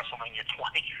Garden at WrestleMania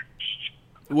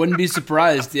 20. Wouldn't be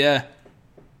surprised, yeah.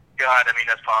 God, I mean,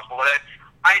 that's possible. But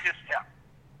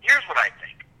here's what I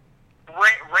think.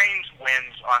 Reigns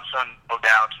wins on Sunday, no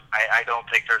doubt. I don't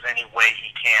think there's any way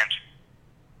he can't.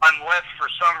 Unless,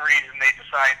 for some reason, they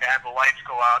decide to have the lights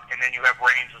go out, and then you have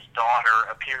Reigns'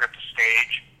 daughter appear at the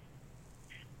stage,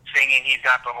 singing "He's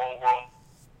Got the Whole World."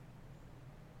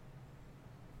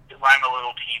 I'm a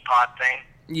little teapot thing.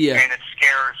 Yeah. And it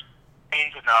scares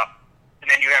Reigns enough, and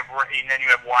then you have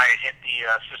Wyatt hit the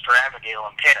Sister Abigail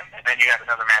and pin him, and then you have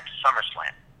another match at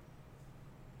SummerSlam.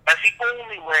 That's the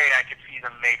only way I could see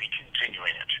them maybe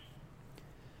continuing it.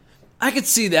 I could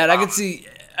see that.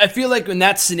 I feel like in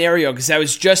that scenario, because I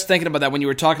was just thinking about that when you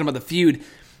were talking about the feud,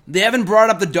 they haven't brought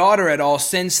up the daughter at all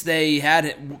since they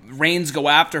had Reigns go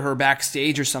after her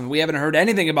backstage or something. We haven't heard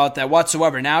anything about that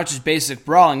whatsoever. Now it's just basic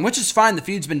brawling, which is fine. The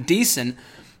feud's been decent.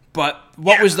 But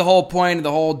what was the whole point of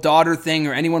the whole daughter thing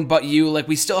or anyone but you? Like,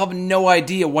 we still have no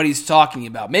idea what he's talking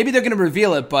about. Maybe they're going to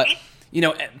reveal it, but,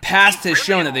 past has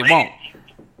shown that they won't.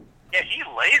 Yeah, he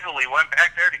lazily went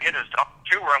back there to get his daughter,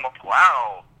 too, where I'm like,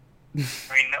 wow. I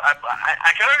mean,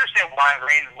 I can understand why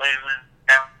Reigns lazily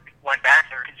went back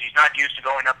there, because he's not used to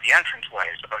going up the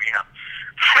entranceway. So,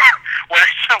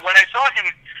 when I saw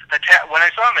him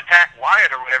attack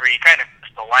Wyatt or whatever, he kind of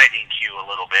missed the lighting cue a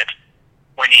little bit.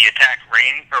 When he attacked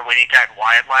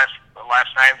Wyatt last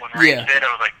night, when Reigns did,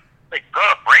 I was like,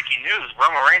 good, breaking news,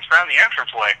 Roman Reigns found the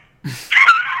entranceway.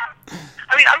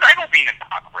 I mean, I don't mean in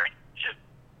right?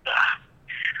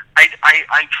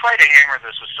 I try to hammer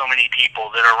this with so many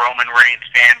people that are Roman Reigns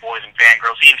fanboys and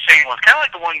fangirls. The insane ones, kind of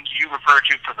like the ones you refer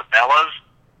to for the Bellas,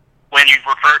 when you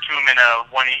refer to them in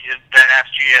that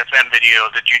SGSM video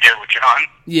that you did with John.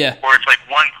 Yeah. Where it's like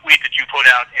one tweet that you put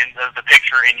out in the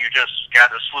picture and you just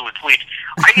got a slew of tweets.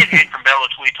 I get hate from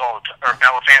Bella tweets or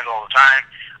Bella fans all the time.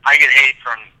 I get hate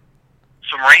from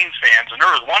some Reigns fans, and there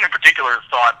was one in particular that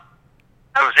thought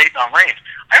I was hating on Reigns.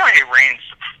 I don't hate Reigns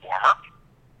the performer.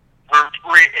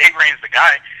 Hate Reigns the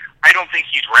guy. I don't think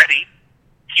he's ready.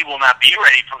 He will not be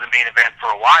ready for the main event for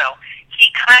a while.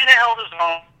 He kind of held his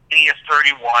own in ES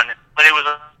 31, but it was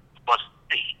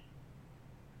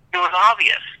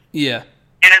obvious. Yeah.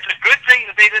 And it's a good thing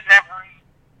that they didn't have Reigns,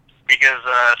 because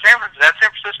that San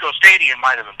Francisco stadium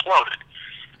might have imploded.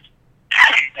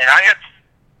 And I had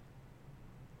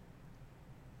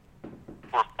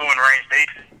for booing Reigns, they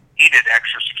needed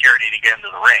extra security to get into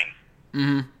the ring.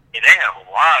 Mm-hmm. And they have a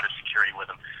lot of security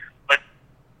with them. But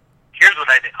here's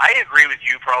what I did. I agree with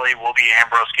you, probably will be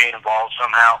Ambrose getting involved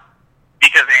somehow,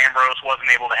 because Ambrose wasn't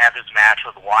able to have his match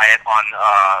with Wyatt on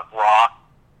Raw.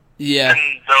 Yeah.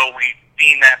 Even though we've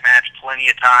seen that match plenty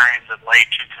of times in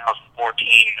late 2014,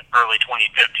 early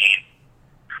 2015.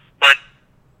 But,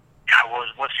 God,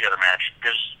 what's the other match?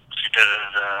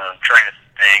 I'm trying to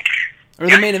think. Or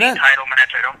the main event. Title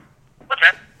match, what's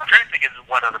that? I'm trying to think of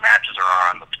what other matches are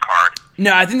on the card.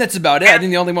 No, I think that's about it. I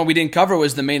think the only one we didn't cover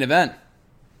was the main event.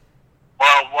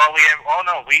 Well,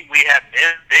 we have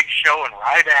Big Show and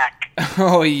Ryback.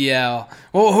 Oh yeah.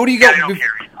 Well, who do you go?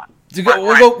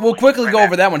 We'll quickly go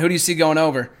over that one. Who do you see going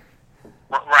over?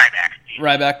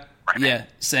 Ryback. Yeah,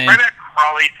 same. Ryback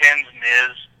probably pins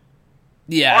Miz.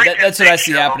 Yeah, that's what I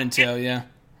see happening too. Yeah.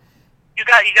 You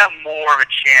got more of a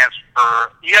chance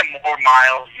you got more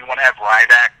miles. You want to have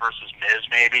Ryback versus Miz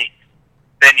maybe.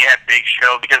 Then you have Big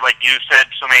Show, because like you said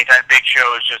so many times, Big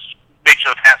Show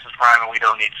past his prime, and we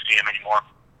don't need to see him anymore.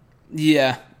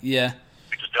 Yeah. We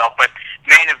just don't. But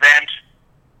main event,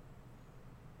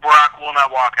 Brock will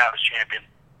not walk out as champion.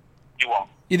 He won't.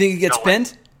 You think he gets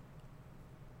pinned?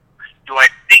 Do I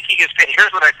think he gets pinned?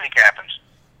 Here's what I think happens.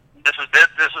 This is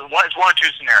one of two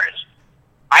scenarios.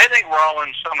 I think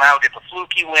Rollins somehow gets a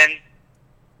fluky win,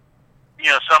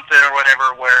 something or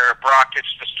whatever, where Brock gets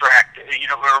distracted,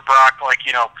 where Brock,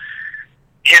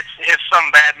 hits some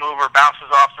bad move or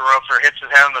bounces off the ropes or hits his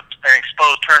head on an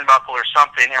exposed turnbuckle or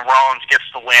something, and Rollins gets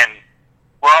the win.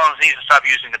 Rollins needs to stop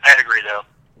using the pedigree, though.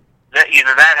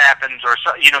 Either that happens or,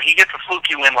 he gets a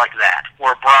fluky win like that,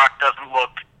 where Brock doesn't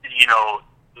look,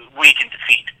 weak in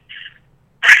defeat.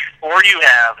 Or you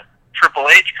have Triple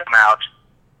H come out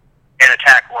and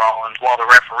attack Rollins while the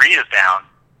referee is down,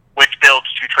 which builds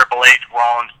to Triple H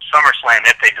Rollins SummerSlam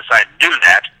if they decide to do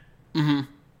that. Mm-hmm.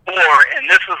 Or, and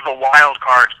this is the wild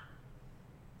card,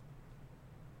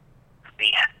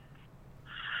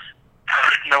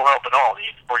 no help at all.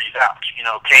 Before he's out,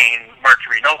 Kane,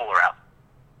 Mercury, Noble are out.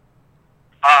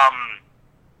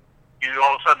 You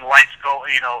all of a sudden lights go.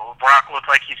 Brock looks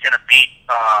like he's going to beat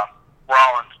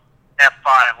Rollins.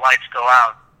 F5, lights go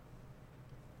out.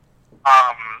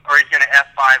 Or he's going to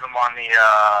F5 him on the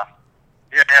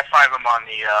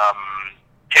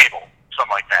table,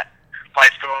 something like that.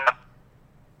 Lights go up.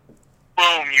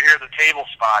 Boom! You hear the table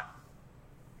spot.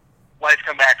 Lights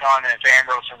come back on, and it's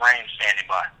Ambrose and Reigns standing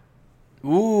by.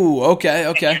 Ooh, okay.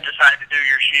 And you decide to do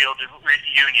your Shield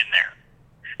reunion there.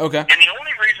 Okay. And the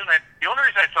only reason I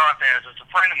thought that is, it's a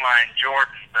friend of mine,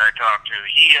 Jordan, that I talked to.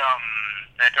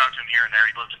 I talked to him here and there.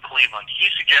 He lives in Cleveland. He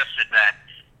suggested that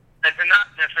not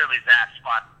necessarily that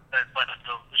spot, but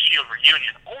the Shield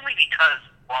reunion, only because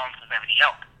Rollins doesn't have any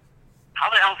help. How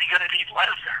the hell is he going to beat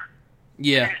Lesnar?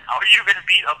 Yeah. How are you going to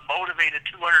beat a motivated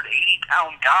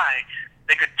 280-pound guy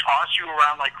that could toss you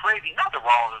around like crazy? Not that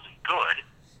Rollins isn't good,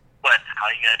 but how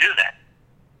are you going to do that?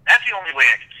 That's the only way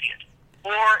I can see it.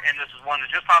 Or, and this is one that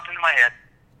just popped into my head,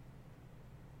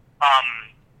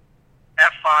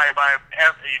 F5 by, a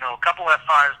couple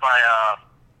F5s by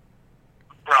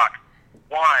Brock.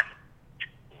 One,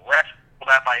 ref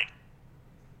that by,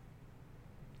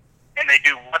 and they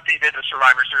do what they did to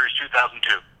Survivor Series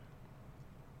 2002.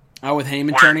 Oh, with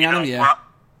Heyman turning on him? Yeah.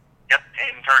 Yep,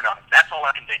 Heyman turned on him. That's all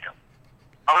I can think of.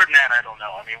 Other than that, I don't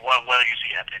know. I mean, what do you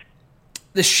see happening?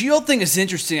 The Shield thing is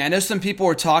interesting. I know some people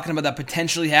were talking about that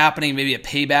potentially happening, maybe a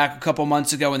Payback a couple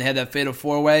months ago when they had that Fatal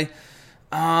 4-Way.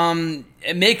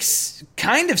 It makes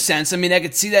kind of sense. I mean, I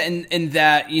could see that in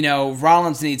that,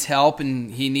 Rollins needs help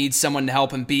and he needs someone to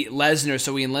help him beat Lesnar,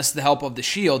 so he enlists the help of the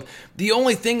Shield. The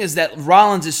only thing is that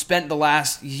Rollins has spent the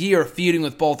last year feuding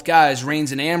with both guys,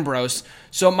 Reigns and Ambrose,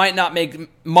 so it might not make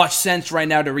much sense right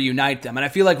now to reunite them. And I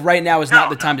feel like right now is not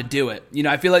the time to do it.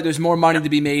 I feel like there's more money to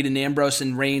be made in Ambrose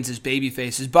and Reigns as baby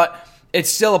faces, but it's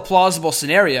still a plausible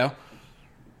scenario.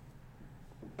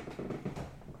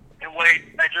 Wait,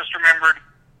 I just remembered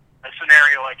a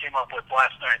scenario I came up with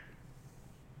last night.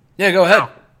 Yeah, go ahead.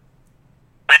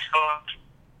 So,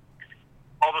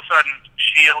 all of a sudden,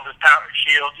 Shield has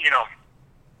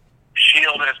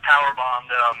powerbombed,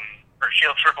 or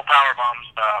Shield triple powerbombs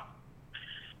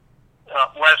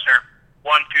Lesnar.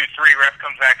 1, 2, 3, ref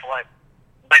comes back to life.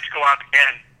 Lights go out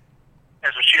again.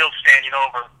 As the Shield's standing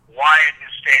over, Wyatt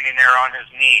is standing there on his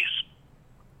knees.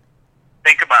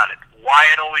 Think about it.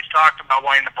 Wyatt always talked about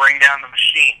wanting to bring down the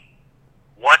machine.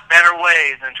 What better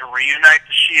way than to reunite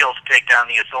the Shield to take down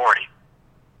the Authority?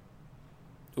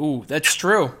 Ooh, that's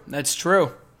true. That's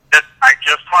true. I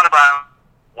just thought about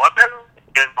what better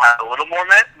way a little more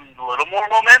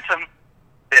momentum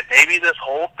that maybe this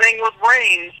whole thing with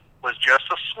Reigns was just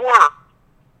a swerve.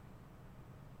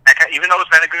 Even though it's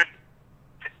been a good,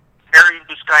 very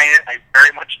loose guy in it, I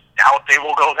very much doubt they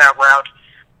will go that route.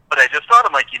 But I just thought,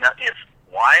 I'm like, if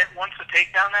Wyatt wants to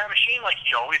take down that machine like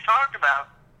he always talked about,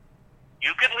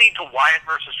 you could lead to Wyatt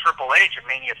versus Triple H at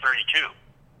Mania 32.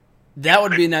 That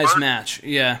would be a nice match,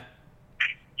 yeah.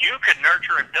 You could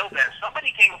nurture and build that.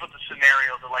 Somebody came up with a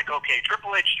scenario that, like, okay,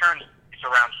 Triple H turns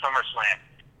around SummerSlam.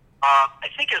 I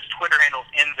think his Twitter handle is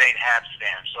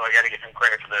InVainHabstan, so I got to give him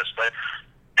credit for this. But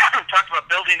talked about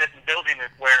building it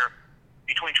where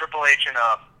between Triple H and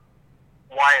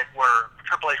Wyatt, where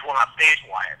Triple H will not face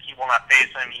Wyatt. He will not face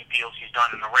him. He feels he's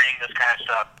done in the ring, this kind of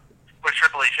stuff. Which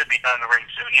Triple H should be done in the ring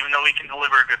soon, even though he can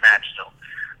deliver a good match still.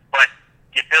 But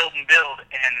you build and build,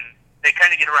 and they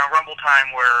kind of get around Rumble time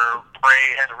where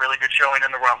Bray has a really good showing in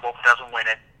the Rumble, doesn't win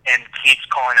it, and keeps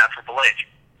calling out Triple H.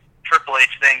 Triple H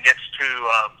then gets to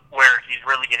where he's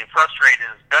really getting frustrated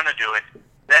and is going to do it,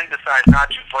 then decides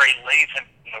not to. Bray lays him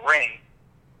in the ring.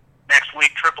 Next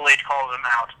week, Triple H calls him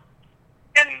out.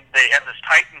 And they have this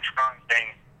Titantron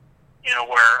thing,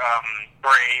 where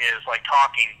Bray is like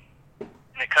talking,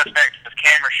 and it cuts back to this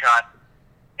camera shot,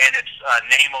 and it's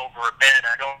name over a bed.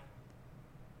 I don't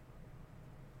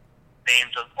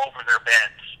names over their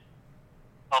beds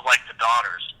of like the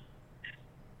daughters.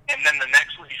 And then the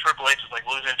next week, Triple H is like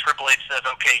losing. Triple H says,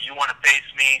 "Okay, you want to face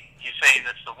me?" You say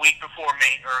this the week before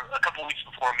Mania, or a couple weeks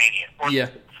before Mania, or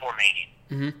before Mania.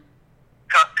 Mm-hmm.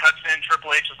 Cuts in,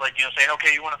 Triple H is like, saying,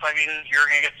 "Okay, you want to fight me? You're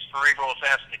going to get the cerebral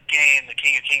assassin, the King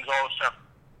of Kings, all this stuff."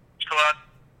 Let's go out.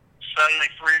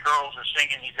 Suddenly, 3 girls are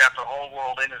singing. He's got the whole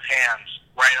world in his hands,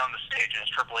 right on the stage, and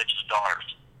it's Triple H's daughters.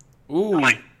 Ooh. I'm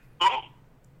like, ooh,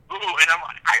 and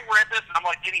I read this, and I'm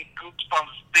like getting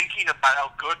goosebumps thinking about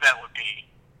how good that would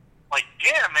be. Like,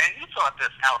 yeah, man, you thought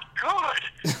this out good.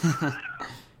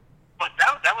 But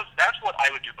that's what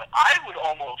I would do. But I would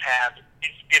almost have,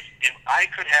 if I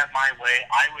could have my way,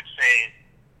 I would say,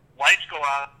 lights go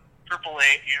out, Triple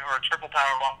H, or a triple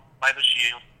powerbomb by the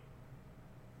Shield,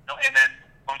 and then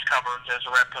phone's covered as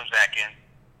the ref comes back in.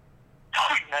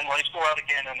 And then lights go out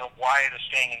again, and the Wyatt is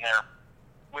standing there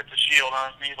with the Shield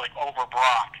on his knees, like over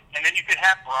Brock. And then you could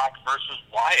have Brock versus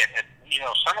Wyatt at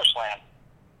SummerSlam.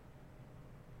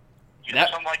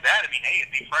 Something like that. I mean, hey,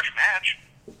 it'd be a fresh match.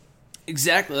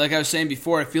 Exactly. Like I was saying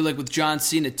before, I feel like with John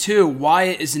Cena, too,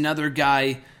 Wyatt is another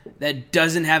guy that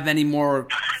doesn't have any more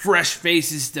fresh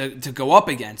faces to go up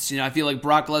against. I feel like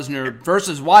Brock Lesnar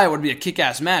versus Wyatt would be a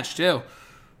kick-ass match, too.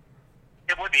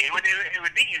 It would be. It would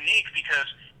be unique because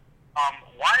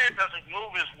Wyatt doesn't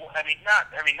move as...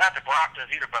 not that Brock does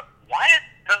either, but Wyatt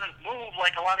doesn't move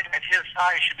like a lot of guys his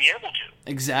size should be able to.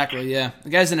 Exactly, yeah. The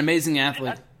guy's an amazing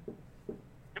athlete.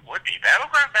 Would be.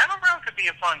 Battleground could be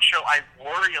a fun show. I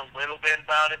worry a little bit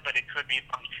about it, but it could be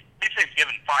fun. They've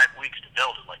given 5 weeks to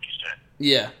build it, like you said.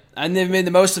 Yeah, and they've made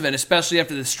the most of it, especially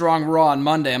after the strong Raw on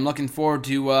Monday. I'm looking forward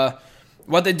to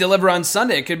what they deliver on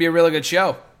Sunday. It could be a really good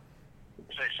show.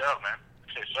 Say so, man.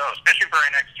 Say so. Especially for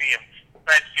NXT. I'm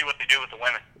glad to see what they do with the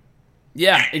women.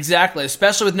 Yeah, exactly.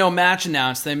 Especially with no match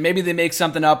announced. Maybe they make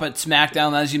something up at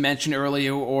SmackDown, as you mentioned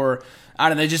earlier, or... I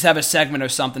don't know, they just have a segment or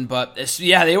something, but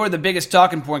they were the biggest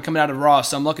talking point coming out of Raw,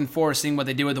 so I'm looking forward to seeing what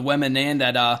they do with the women and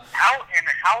at... How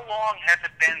long has it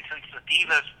been since the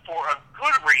Divas, for a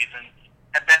good reason,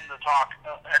 have been the talk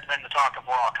of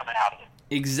Raw coming out of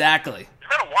it? Exactly. It's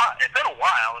been a while.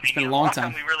 It's been been a long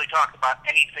time. We really talked about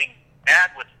anything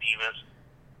bad with the Divas.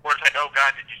 Where it's like, oh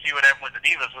God, did you see what happened with the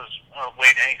Divas? Was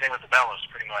anything with the Bellas,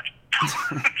 pretty much.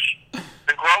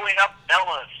 The growing up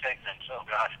Bella segment. Oh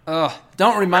God. Oh,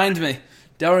 don't remind me.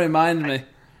 Don't remind me.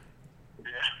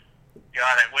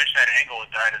 God, I wish that Angle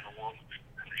had died in the womb.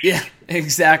 Yeah,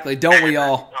 exactly. Don't we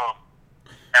all? Oh,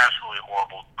 absolutely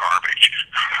horrible garbage.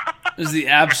 It was the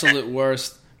absolute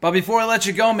worst. But before I let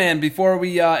you go, man, before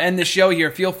we end the show here,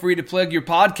 feel free to plug your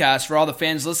podcast for all the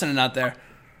fans listening out there.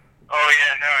 Oh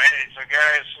yeah, no. Hey, so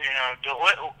guys, don't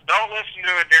listen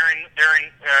to it during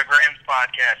Graham's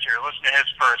podcast here. Listen to his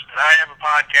first. But I have a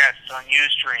podcast. It's on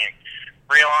Ustream.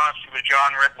 Real Honesty with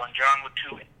John Ritland. John with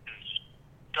 2 N's.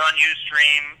 It's on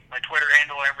Ustream. My Twitter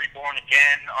handle, Reborn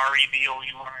Again,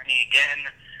 REBOURNE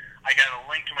again. I got a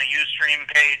link to my Ustream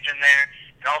page in there.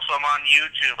 And also I'm on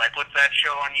YouTube. I put that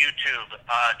show on YouTube.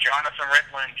 Jonathan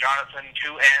Ritland, Jonathan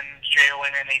 2 N's,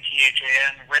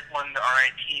 JONNATHAN, Ritland,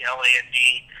 RITLAND.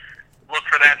 Look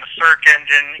for that in the search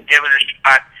engine. Give it a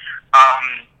shot.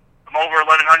 I'm over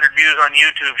 1,100 views on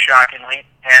YouTube, shockingly.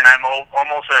 And I'm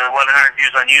almost at 1,100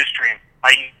 views on Ustream.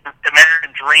 My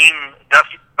American Dream,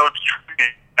 Dusty Rhodes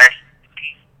Tribute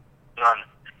on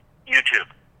YouTube.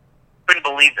 Couldn't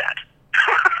believe that.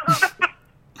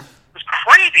 It was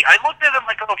crazy. I looked at it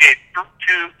like, okay, 20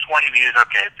 views,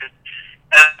 okay.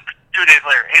 2 days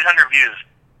later, 800 views.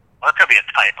 Well, that could be a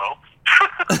typo.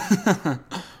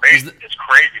 It's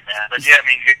crazy, man. But yeah, I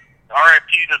mean, RIP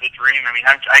to the Dream. I mean,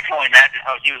 I can only imagine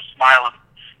how he was smiling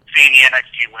seeing the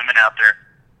NXT women out there.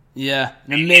 Yeah,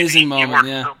 an amazing moment,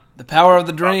 yeah. The power of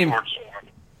the Dream.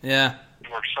 Yeah. He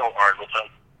worked so hard with them.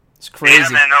 It's crazy. Yeah,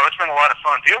 man, no, it's been a lot of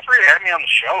fun. Feel free to have me on the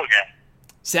show again.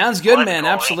 Sounds good, man.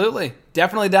 Absolutely.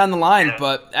 Definitely down the line. Yeah.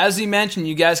 But as you mentioned,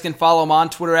 you guys can follow him on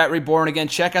Twitter at Reborn Again.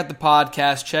 Check out the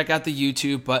podcast. Check out the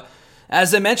YouTube. But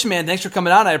as I mentioned, man, thanks for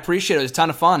coming on. I appreciate it. It was a ton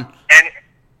of fun.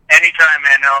 Anytime,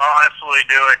 man. No, I'll absolutely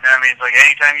do it. I mean, it's like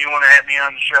anytime you want to have me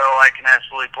on the show, I can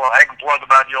absolutely plug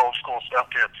about the old school stuff,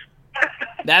 too.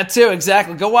 That too,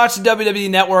 exactly. Go watch the WWE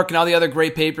Network and all the other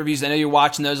great pay-per-views. I know you're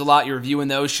watching those a lot. You're reviewing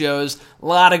those shows. A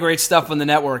lot of great stuff on the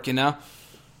network, you know?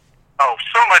 Oh,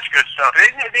 so much good stuff.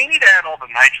 They need to add all the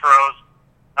Nitros,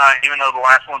 even though the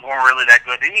last ones weren't really that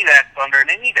good. They need to add Thunder, and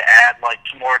they need to add, like,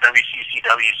 some more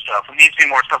WCCW stuff. We need to see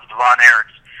more stuff with Devon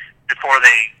Eriks before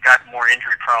they got more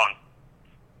injury-prone.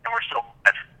 And we're still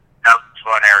out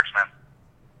Devon Eriks, man.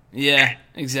 Yeah,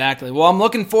 exactly. Well, I'm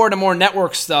looking forward to more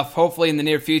network stuff, hopefully in the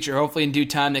near future. Hopefully in due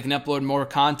time they can upload more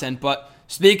content. But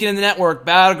speaking of the network,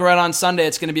 Battleground on Sunday.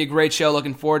 It's going to be a great show.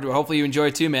 Looking forward to it. Hopefully you enjoy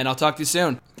it too, man. I'll talk to you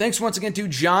soon. Thanks once again to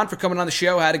John for coming on the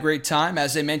show. Had a great time.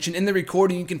 As I mentioned in the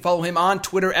recording, you can follow him on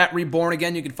Twitter at Reborn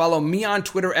Again. You can follow me on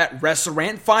Twitter at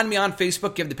WrestleRant. Find me on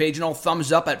Facebook. Give the page an old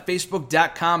thumbs up at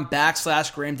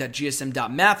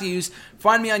facebook.com/graham.gsm.matthews.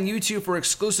 Find me on YouTube for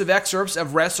exclusive excerpts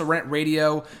of WrestleRant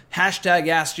Radio,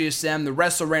 #AskGSM, the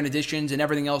WrestleRant editions, and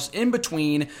everything else in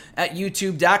between at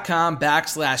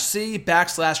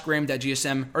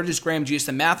youtube.com/C/Graham.GSM or just Graham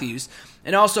GSM Matthews.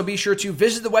 And also be sure to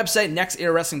visit the website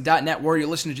nexteraWrestling.net where you're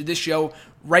listening to this show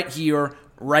right here,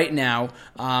 right now.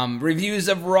 Reviews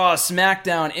of Raw,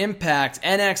 SmackDown, Impact,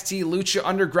 NXT, Lucha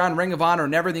Underground, Ring of Honor,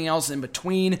 and everything else in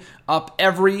between up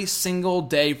every single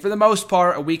day. For the most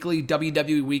part, a weekly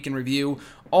WWE Week in Review.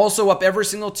 Also up every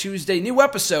single Tuesday, new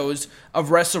episodes of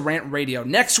WrestleRant Radio.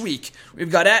 Next week,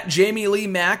 we've got at Jamie Lee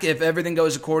Mack, if everything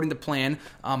goes according to plan.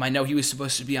 I know he was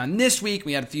supposed to be on this week.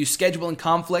 We had a few scheduling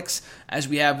conflicts, as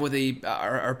we have with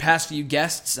our past few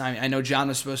guests. I know John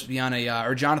was supposed to be on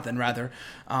or Jonathan, rather,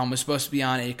 was supposed to be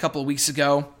on a couple of weeks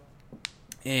ago.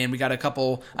 And we got I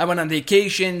went on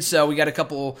vacation, so we got a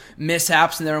couple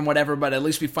mishaps in there and whatever, but at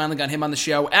least we finally got him on the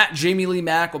show. At Jamie Lee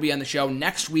Mack will be on the show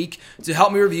next week to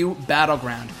help me review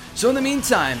Battleground. So in the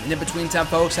meantime, and in between time,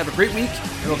 folks, have a great week,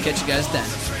 and we'll catch you guys then.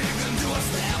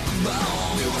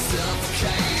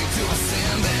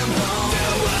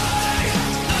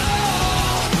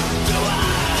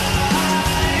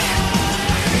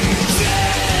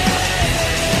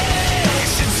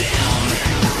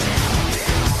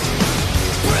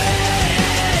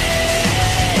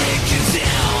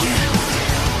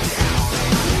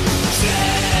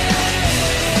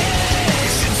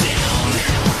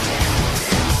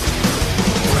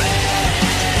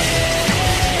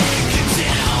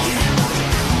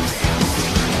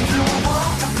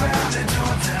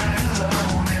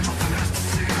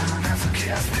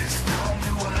 This